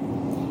Unmasked,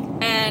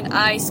 and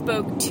I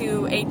spoke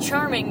to a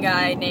charming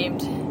guy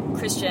named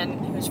Christian,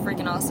 who's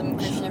freaking awesome.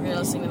 Christian, if you're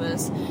listening to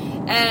this,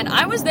 and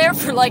I was there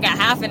for like a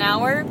half an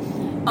hour.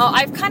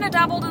 I've kind of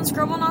dabbled in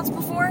Scribblenauts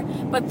before,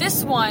 but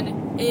this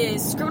one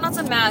is Scribblenauts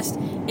Unmasked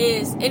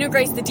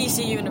integrates the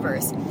DC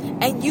universe,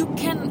 and you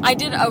can.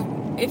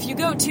 If you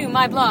go to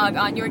my blog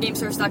on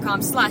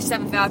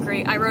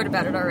yourgamesource.com/7Valkyrie, I wrote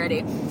about it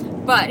already.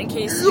 But in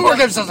case you don't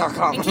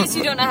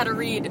know how to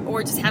read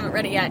or just haven't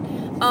read it yet,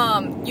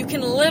 you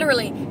can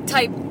literally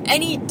type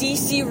any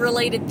DC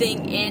related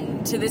thing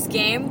into this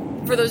game.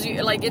 For those of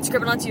you, like, it's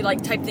Scribblenauts, you,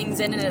 like, type things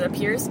in and it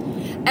appears.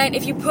 And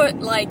if you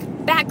put, like,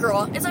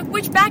 Batgirl, it's like,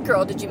 which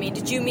Batgirl did you mean?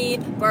 Did you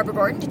mean Barbara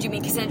Gordon? Did you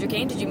mean Cassandra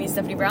Cain? Did you mean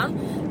Stephanie Brown?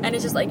 And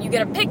it's just, like, you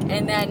get a pick,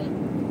 and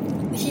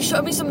then he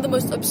showed me some of the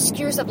most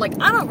obscure stuff. Like,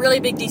 I'm a really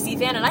big DC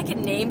fan, and I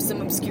can name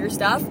some obscure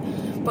stuff.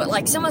 But,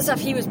 like, some of the stuff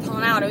he was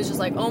pulling out, it was just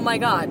like, oh my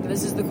god,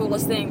 this is the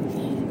coolest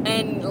thing.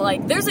 And,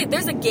 like, there's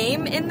a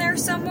game in there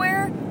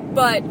somewhere,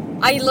 but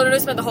I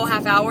literally spent the whole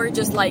half hour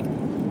just, like,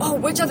 oh,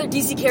 which other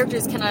DC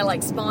characters can I,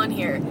 like, spawn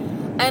here?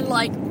 And,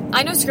 like,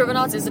 I know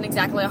Scribblenauts isn't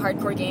exactly a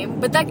hardcore game,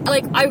 but that,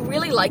 like, I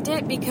really liked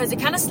it because it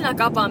kind of snuck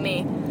up on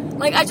me.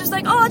 Like, I just,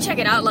 like, oh, I'll check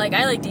it out. Like,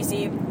 I like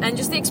DC. And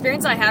just the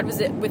experience I had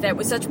with it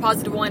was such a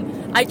positive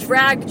one. I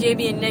dragged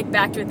JB and Nick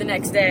back to it the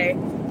next day.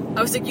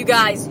 I was like, you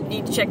guys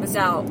need to check this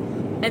out.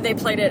 And they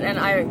played it, and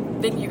I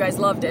think you guys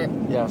loved it.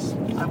 Yes.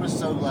 I was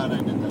so glad I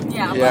did that.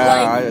 Yeah,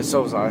 Yeah, but, like,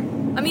 so was I.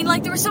 I mean,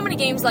 like, there were so many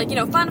games, like, you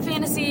know, Final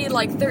Fantasy,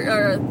 like,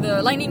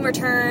 the Lightning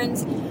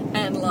Returns,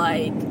 and,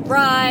 like,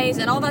 Rise,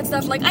 and all that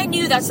stuff. Like, I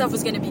knew that stuff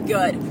was going to be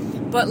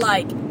good. But,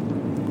 like,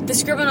 the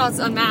Scribblenauts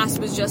Unmasked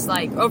was just,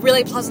 like, a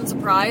really pleasant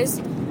surprise.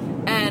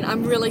 And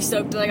I'm really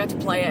stoked that I got to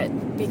play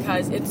it,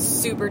 because it's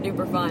super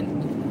duper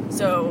fun.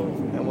 So...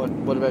 And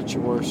what about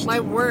your worst? My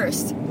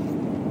worst?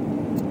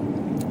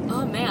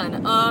 Oh,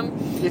 man.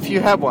 If you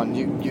have one,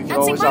 you can I'd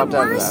always say my opt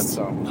out of that, worst-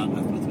 so... Not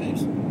enough booth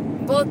babes.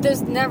 Well,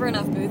 there's never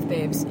enough booth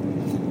babes.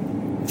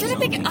 I'm trying to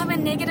think of a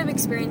negative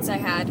experience I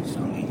had.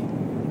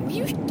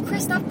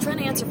 Chris, stop trying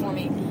to answer for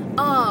me.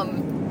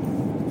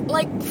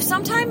 Like,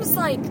 sometimes,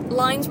 like,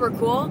 lines were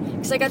cool,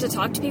 because I got to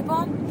talk to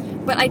people,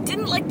 but I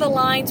didn't like the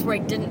lines where I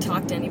didn't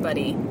talk to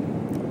anybody.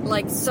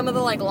 Like, some of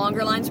the, like,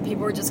 longer lines where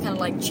people were just kind of,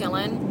 like,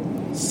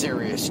 chilling.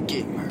 Serious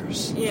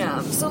gamers.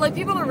 Yeah, so, like,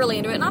 people are really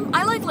into it, and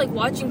I like,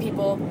 watching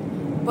people,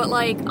 but,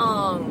 like,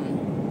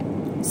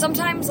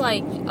 sometimes,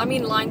 like, I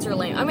mean, lines are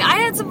lame. I mean, I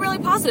had some really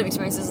positive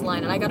experiences in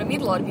line, and I got to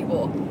meet a lot of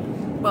people,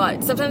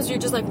 but sometimes you're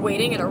just, like,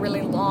 waiting in a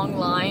really long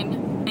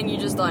line, and you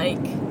just, like,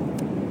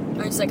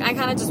 are just like, I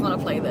kind of just want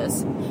to play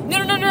this.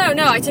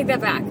 No, I take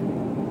that back.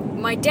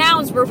 My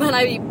downs were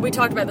when we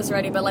talked about this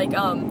already, but, like,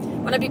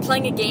 when I'd be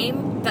playing a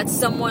game that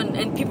someone,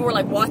 and people were,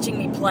 like, watching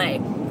me play,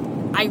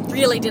 I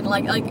really didn't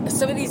like,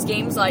 some of these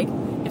games, like,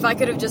 if I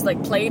could have just,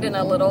 like, played in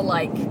a little,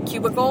 like,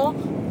 cubicle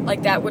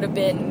like that would have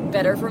been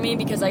better for me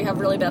because I have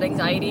really bad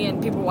anxiety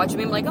and people watching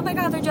me, I'm like, oh my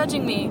god, they're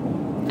judging me.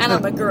 And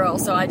I'm a girl,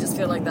 so I just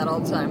feel like that all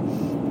the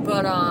time.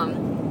 But,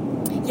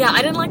 yeah,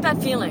 I didn't like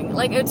that feeling.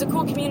 Like, it's a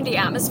cool community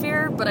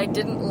atmosphere, but I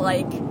didn't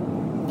like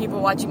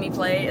people watching me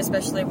play,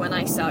 especially when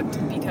I sucked,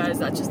 because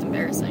that's just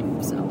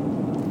embarrassing, so.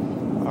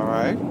 All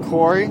right.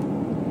 Corey?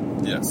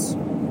 Yes.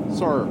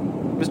 Sir.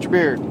 Mr.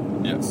 Beard?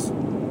 Yes.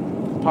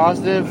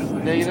 Positive?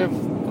 Negative?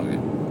 Okay.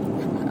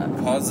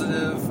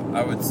 Positive,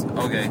 I would...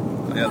 Okay,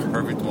 I got the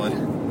perfect one.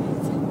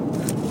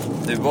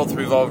 They both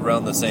revolve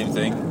around the same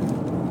thing,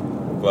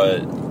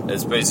 but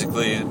it's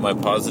basically my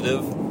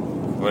positive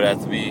would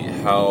have to be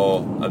how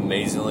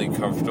amazingly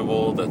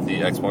comfortable that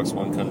the Xbox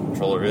One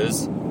controller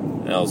is,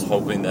 and I was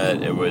hoping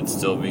that it would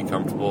still be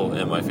comfortable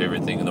and my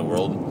favorite thing in the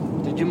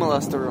world. Did you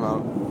molest the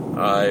remote?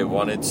 I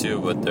wanted to,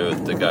 but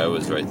the guy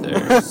was right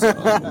there, so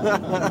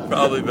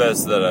probably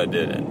best that I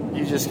didn't.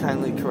 You just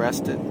kindly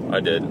caressed it. I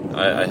did.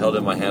 I held it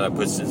in my hand, I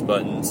pushed his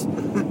buttons.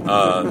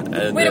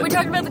 And Wait, are we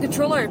talking about the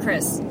controller or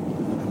Chris?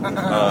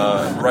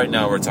 Right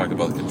now we're talking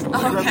about the controller.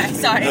 Oh, okay,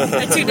 sorry.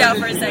 I tuned out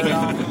for a second.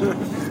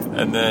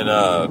 And then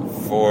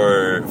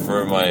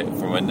for my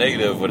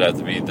negative would have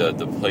to be the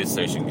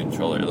PlayStation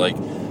controller. Like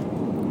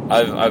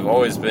I've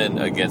always been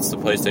against the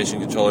PlayStation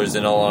controllers,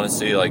 in all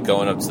honesty. Like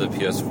going up to the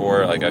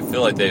PS4, like I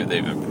feel like they've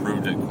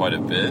improved it quite a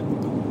bit.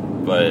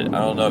 But I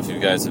don't know if you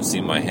guys have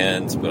seen my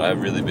hands, but I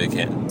have really big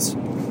hands,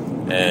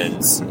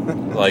 and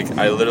like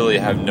I literally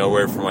have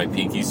nowhere for my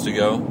pinkies to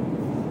go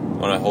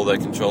when I hold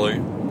that controller.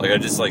 Like I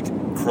just like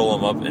curl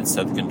them up and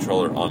set the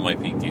controller on my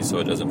pinky so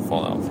it doesn't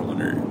fall out from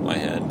under my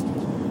hand.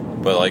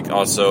 But, like,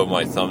 also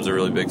my thumbs are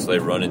really big, so they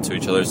run into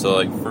each other. So,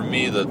 like, for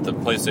me, the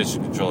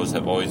PlayStation controllers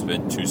have always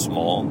been too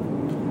small.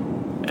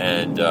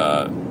 And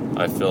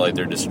I feel like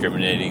they're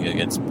discriminating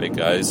against big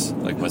guys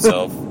like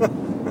myself.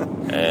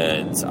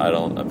 And I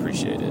don't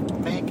appreciate it.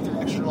 Make an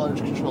extra large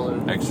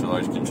controller. Extra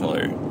large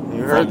controller.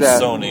 You heard from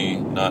that. Sony,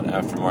 not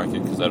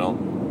aftermarket, because I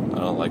don't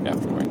like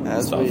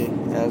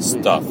aftermarket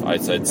stuff. I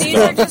said These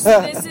stuff. are just,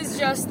 this is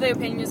just the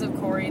opinions of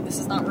Corey. This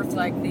does not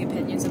reflect the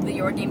opinions of the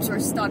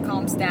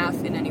YourGameSource.com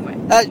staff in any way.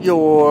 At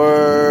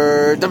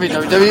your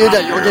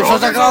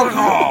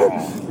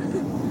www.yourgamesource.com.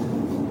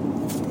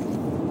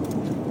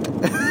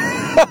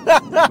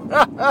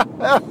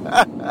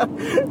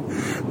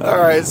 All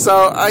right,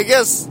 so I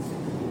guess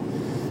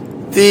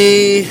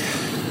the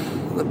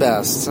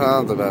best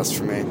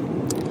for me.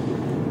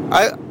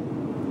 I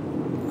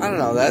don't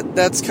know.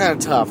 That's kind of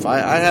tough.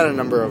 I had a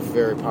number of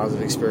very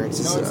positive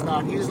experiences. No, it's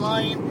not. He's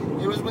lying.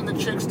 It was when the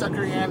chick stuck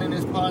her hand in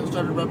his paw and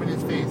started rubbing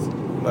his face.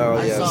 Well,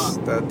 I yes,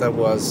 saw. that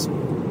was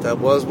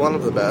one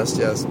of the best.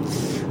 Yes.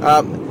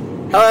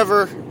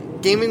 However,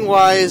 gaming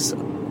wise,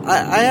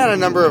 I had a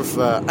number of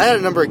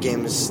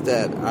games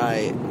that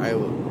I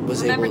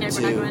was Remember, able Nick,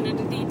 to. we're not going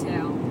into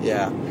detail.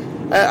 Yeah,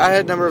 I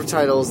had a number of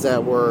titles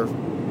that were,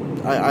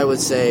 I would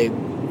say,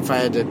 if I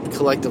had to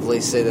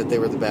collectively say that they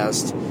were the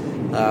best.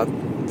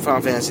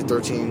 Final Fantasy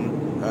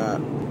 13,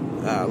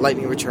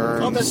 Lightning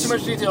Returns. Oh, that's too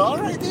much detail. All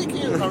right, thank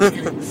you. No, I'm just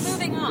kidding.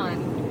 Moving on.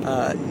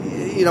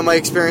 My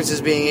experiences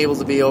being able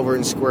to be over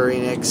in Square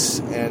Enix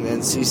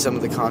and see some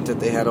of the content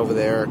they had over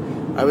there,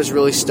 I was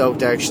really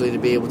stoked actually to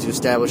be able to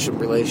establish some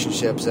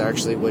relationships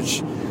actually,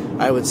 which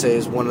I would say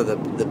is one of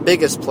the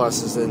biggest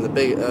pluses and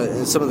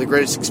and some of the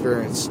greatest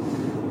experience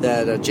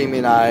that Jamie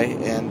and I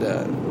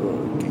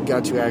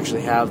got to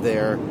actually have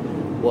there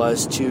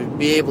was to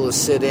be able to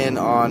sit in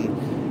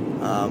on.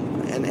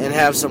 And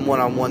have some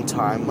one-on-one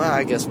time. Well,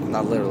 I guess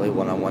not literally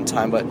one-on-one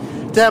time, but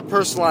to have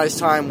personalized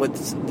time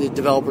with the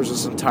developers of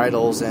some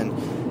titles, and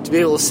to be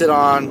able to sit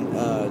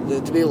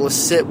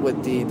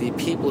with the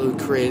people who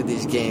created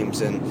these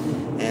games,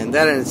 and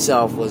that in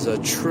itself was a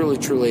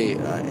truly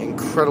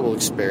incredible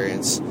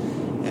experience.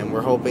 And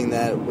we're hoping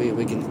that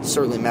we can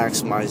certainly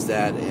maximize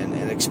that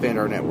and expand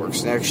our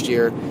networks next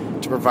year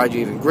to provide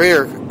you even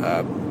greater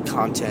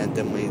content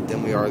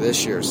than we are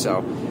this year.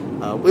 So.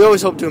 We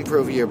always hope to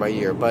improve year by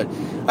year, but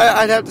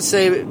I'd have to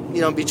say,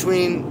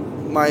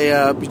 between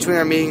our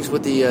meetings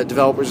with the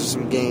developers of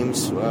some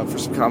games for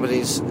some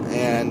companies,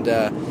 and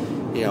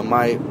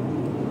my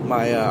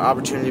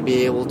opportunity to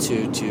be able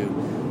to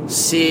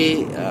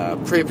see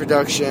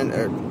pre-production,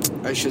 or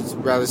I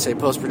should rather say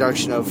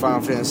post-production of Final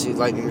Fantasy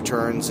Lightning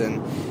Returns,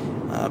 and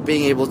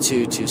being able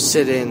to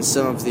sit in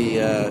some of the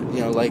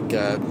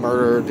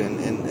Murdered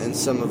and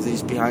some of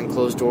these behind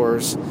closed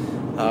doors.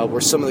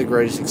 Were some of the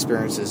greatest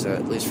experiences,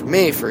 at least for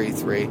me, for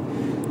E3.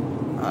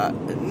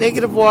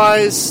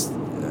 Negative-wise,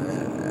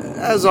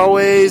 as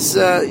always,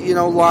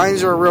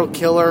 lines are a real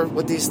killer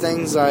with these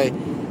things. I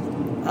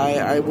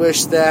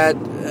wish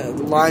that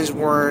the lines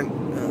weren't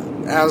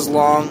as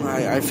long.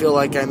 I feel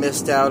like I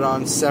missed out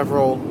on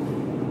several.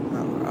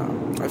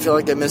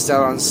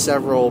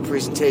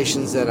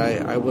 Presentations that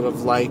I would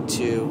have liked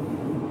to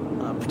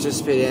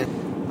participate in.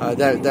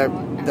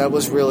 That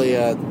was really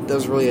a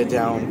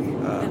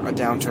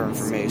downturn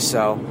for me.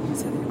 So,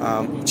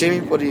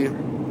 Jamie, what do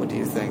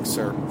you think,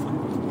 sir?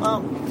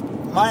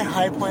 My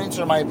high points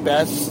are my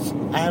best.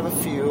 I have a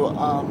few.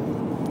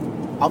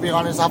 I'll be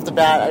honest off the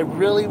bat, I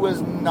really was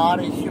not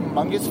a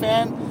humongous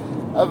fan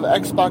of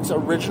Xbox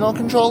original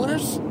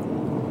controllers.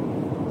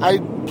 I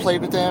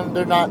played with them.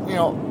 They're not,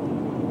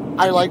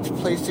 I liked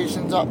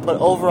PlayStation's up, but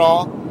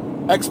overall,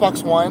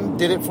 Xbox One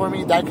did it for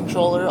me. That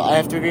controller, I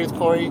have to agree with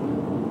Corey,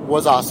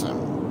 was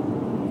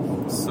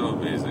awesome. So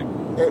amazing.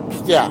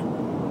 Yeah.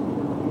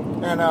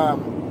 And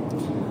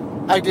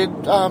I did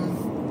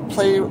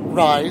play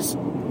Rise.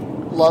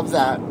 Love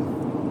that.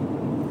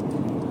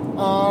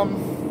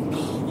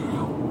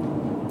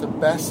 The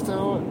best,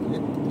 though,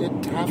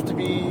 it'd have to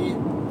be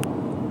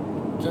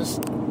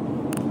just...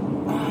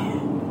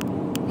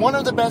 One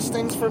of the best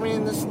things for me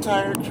in this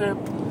entire trip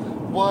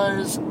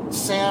was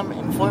Sam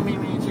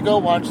informing me to go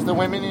watch the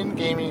Women in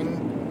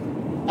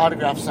Gaming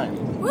autograph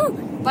signing. Woo!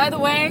 By the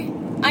way,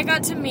 I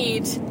got to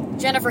meet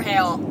Jennifer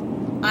Hale.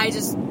 I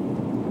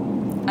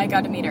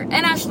got to meet her. And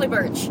Ashley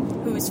Birch,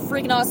 who is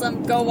freaking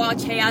awesome. Go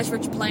watch Hey Ash,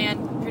 What You Plan?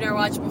 If you've never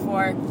watched it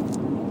before.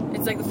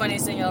 It's like the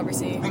funniest thing you'll ever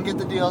see. And get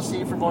the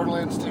DLC for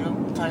Borderlands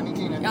 2, Tiny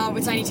Tina. Oh,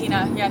 with Tiny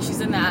Tina. Yeah,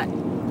 she's in that.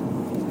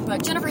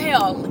 But Jennifer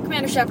Hale,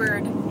 Commander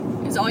Shepard,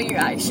 is all you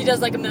guys. She does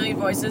like a million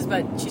voices,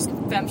 but she's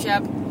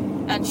FemShep,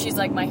 and she's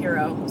like my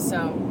hero.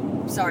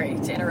 So, sorry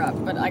to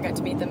interrupt, but I got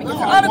to meet them and get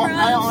their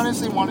autographs. I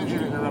honestly wanted you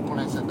to interrupt when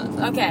I said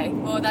that. Okay,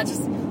 well, that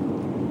just...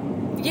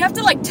 You have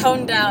to, like,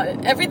 tone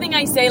down... Everything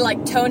I say,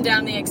 like, tone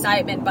down the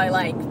excitement by,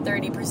 like,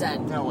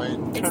 30%. No, wait.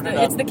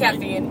 It's the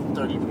caffeine.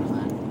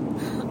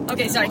 30%.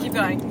 Okay, sorry, keep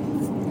going.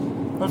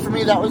 But for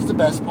me, that was the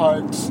best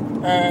part.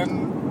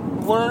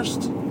 And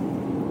worst,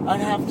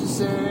 I'd have to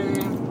say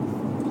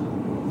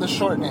the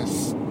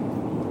shortness.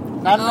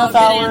 Not enough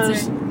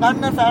hours. Not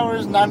enough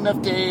hours. Not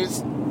enough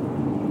days.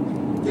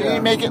 They need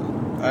to make it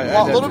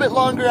a little bit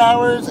longer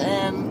hours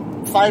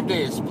and 5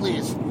 days,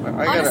 please.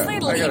 Honestly,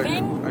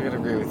 leaving. I gotta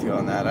agree with you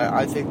on that.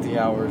 I think the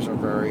hours are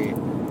very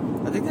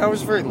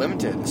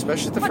limited,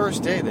 especially the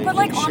first day. They shave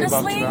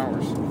off 2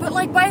 hours. But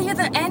like by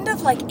the end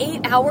of like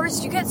 8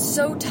 hours, you get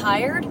so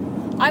tired.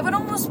 I would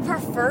almost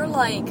prefer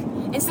like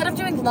instead of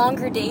doing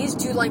longer days,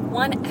 do like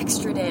 1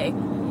 extra day.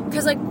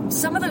 Because, like,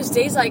 some of those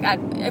days, like,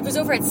 it was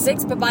over at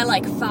 6, but by,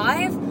 like,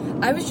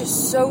 5, I was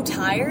just so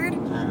tired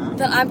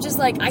that I'm just,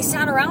 like, I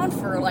sat around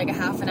for, like, a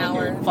half an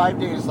hour. 5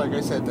 days, like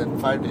I said, then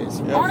 5 days.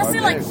 Yeah, honestly,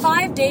 5 days. Like,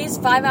 5 days,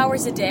 5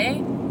 hours a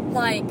day,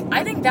 like,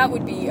 I think that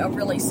would be a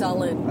really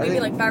solid, maybe,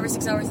 like, 5 or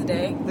 6 hours a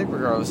day. I think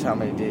regardless how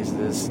many days it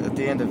is, at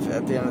the end of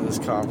this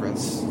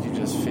conference, you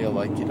just feel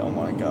like you don't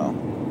want to go.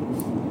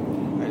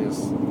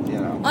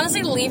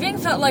 Honestly, leaving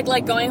felt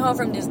like going home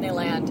from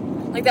Disneyland.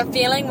 Like that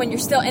feeling when you're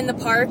still in the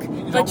park,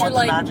 but you're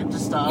like, magic to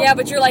stop. Yeah,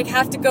 but you're like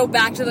have to go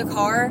back to the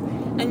car,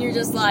 and you're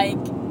just like,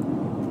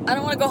 I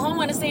don't want to go home. I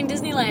want to stay in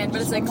Disneyland, but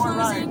it's like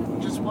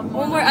closing. Just one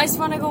more. I just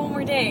want to go one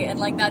more day, and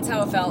like that's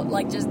how it felt.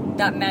 Like just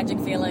that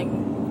magic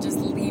feeling, just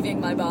leaving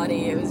my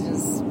body. It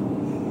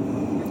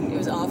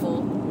was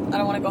awful. I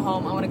don't want to go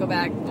home. I want to go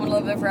back. I want to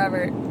live there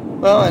forever.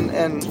 Well,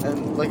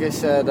 and like I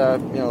said,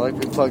 like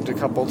we plugged a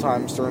couple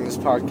times during this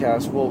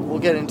podcast, we'll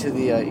get into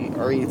the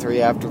our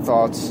E3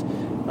 afterthoughts.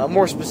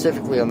 More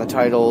specifically on the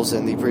titles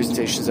and the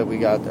presentations that we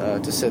got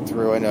to sit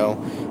through. I know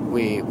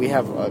we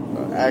have a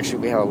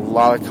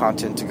lot of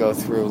content to go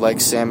through. Like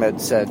Sam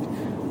had said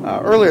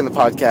earlier in the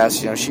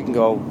podcast, she can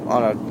go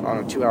on a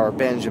 2-hour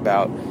binge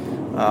about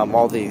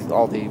all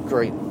the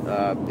great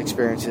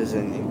experiences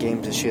and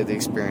games that she had the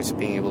experience of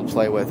being able to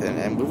play with,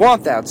 and we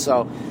want that.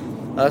 So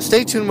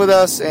stay tuned with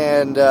us,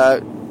 and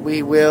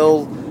we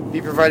will be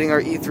providing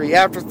our E3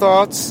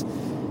 afterthoughts.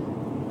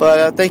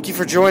 But thank you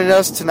for joining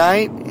us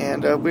tonight,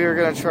 and we are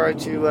going to try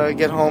to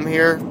get home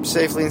here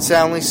safely and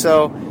soundly.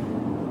 So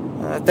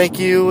thank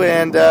you,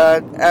 and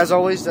as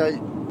always, the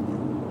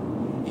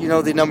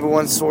number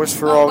one source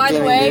for all gaming news.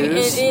 By the way,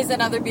 it is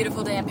another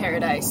beautiful day in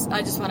paradise.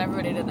 I just want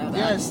everybody to know that.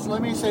 Yes,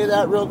 let me say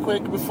that real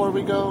quick before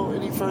we go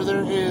any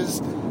further,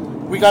 is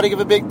we got to give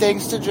a big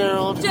thanks to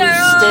Gerald, who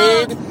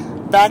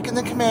stayed back in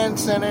the command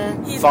center.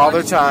 He's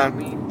Father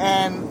time.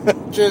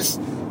 And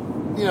just...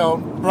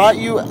 brought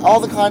you all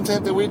the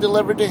content that we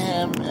delivered to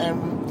him,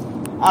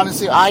 and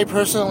honestly, I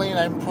personally, and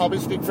I probably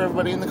speak for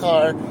everybody in the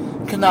car,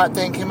 cannot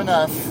thank him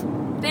enough.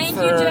 Thank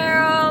you,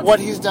 Gerald. What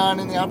he's done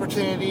and the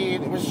opportunity.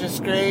 It was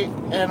just great,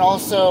 and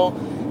also,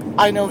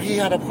 I know he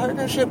had a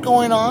partnership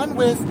going on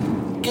with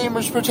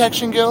Gamers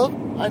Protection Guild.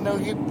 I know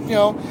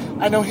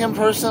I know him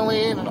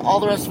personally, and all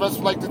the rest of us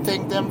would like to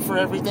thank them for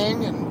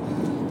everything.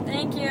 And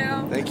thank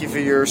you. Thank you for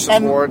your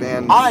support,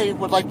 and I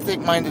would like to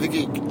thank Mind of the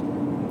Geek.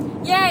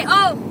 Yay!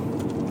 Oh.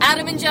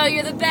 Adam and Joe,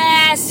 you're the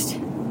best!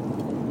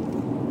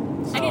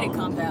 I need to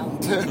calm down.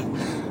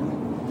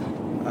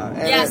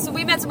 So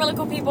we met some really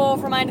cool people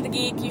from Mind of the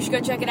Geek. You should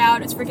go check it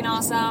out. It's freaking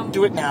awesome.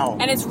 Do it now.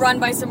 And it's run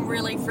by some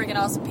really freaking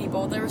awesome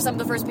people. They were some of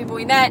the first people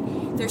we met.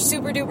 They're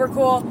super duper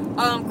cool.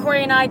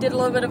 Corey and I did a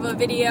little bit of a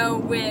video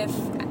with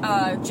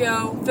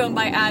Joe, filmed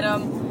by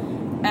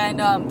Adam. And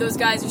those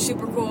guys are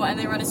super cool, and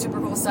they run a super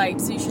cool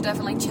site, so you should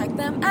definitely check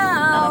them And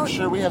out. I'm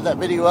sure we have that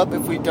video up.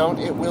 If we don't,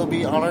 it will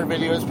be on our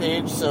videos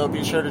page, so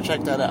be sure to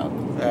check that out.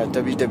 At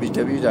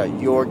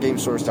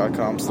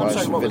www.yourgamesource.com I'm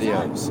sorry, what was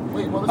that? /videos.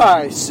 Wait, what was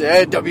I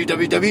said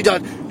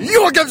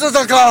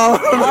www.yourgamesource.com.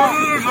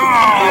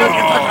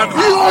 I need to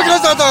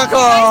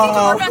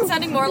yourgamesource.com. work on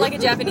sounding more like a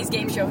Japanese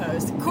game show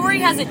host. Corey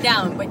has it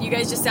down, but you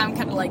guys just sound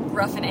kind of like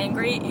rough and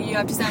angry. You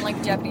have to sound like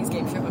a Japanese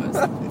game show host.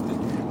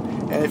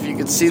 And if you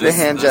could see the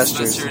hand That's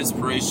gestures, your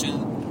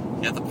inspiration.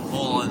 You have to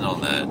pull in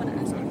on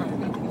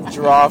that.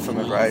 draw from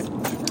it, right?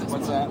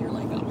 What's that?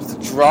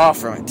 Draw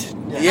from it.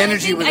 The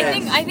energy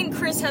within. I think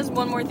Chris has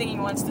one more thing he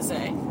wants to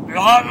say.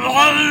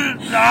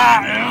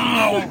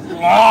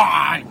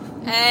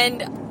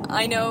 And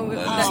I know Oh,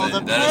 that, the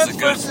That is a Plants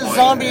good vs.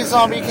 point.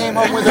 Zombie came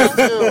home with us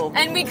too.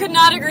 and we could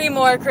not agree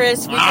more,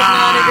 Chris. We could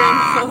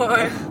not agree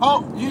more.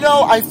 Oh, you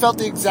know, I felt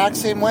the exact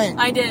same way.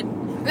 I did.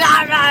 And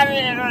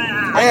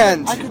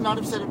I could not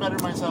have said it better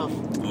myself.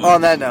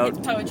 on that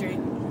note, Poetry.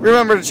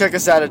 remember to check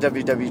us out at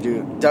WWE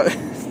Doom.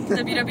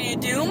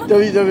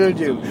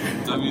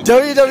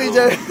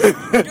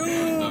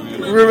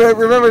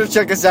 Remember to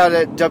check us out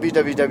at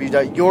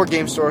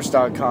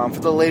www.yourgamesource.com for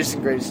the latest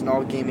and greatest in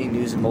all gaming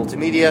news and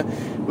multimedia.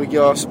 We can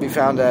also be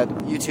found at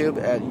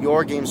YouTube at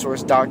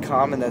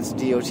yourgamesource.com, and that's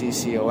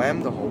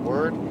DOTCOM, the whole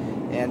word.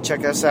 And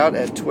check us out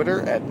at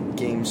Twitter at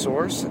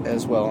GameSource,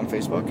 as well on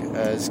Facebook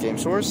as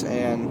GameSource.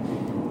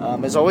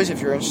 And as always,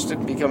 if you're interested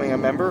in becoming a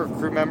member, a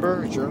crew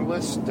member, a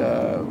journalist,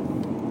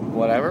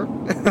 whatever,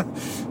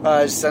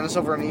 just send us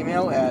over an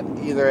email at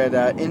either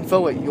at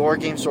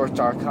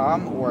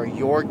info@yourgamesource.com or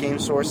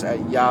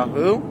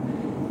yourgamesource@yahoo.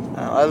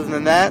 Other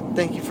than that,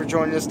 thank you for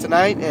joining us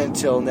tonight.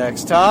 Until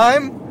next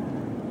time,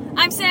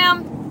 I'm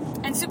Sam,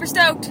 and super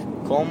stoked.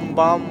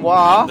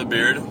 konbanwa. The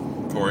beard,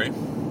 Corey.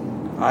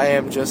 I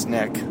am just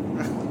Nick.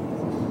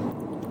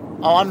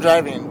 Oh, I'm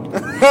driving.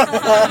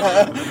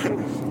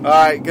 All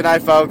right, good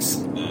night,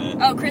 folks.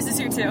 Oh, Chris is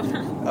here too.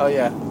 Oh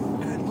yeah,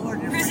 Good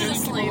Lord, you're Chris is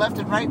forgetting people asleep. left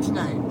and right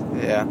tonight.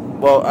 yeah.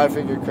 Well, I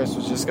figured Chris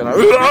was just gonna.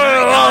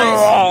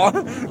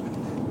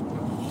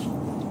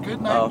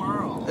 Good night, Oh.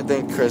 world. I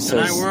think Chris Good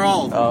night, has.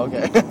 world. Oh,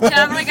 okay.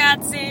 Ciao,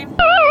 ragazzi.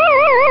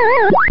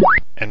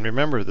 And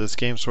remember, this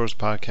Game Source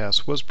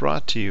podcast was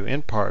brought to you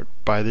in part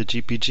by the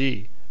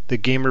GPG, the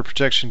Gamer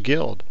Protection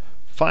Guild.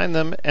 Find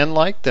them and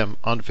like them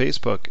on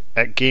Facebook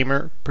at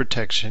Gamer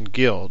Protection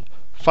Guild,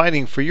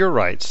 fighting for your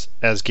rights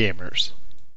as gamers.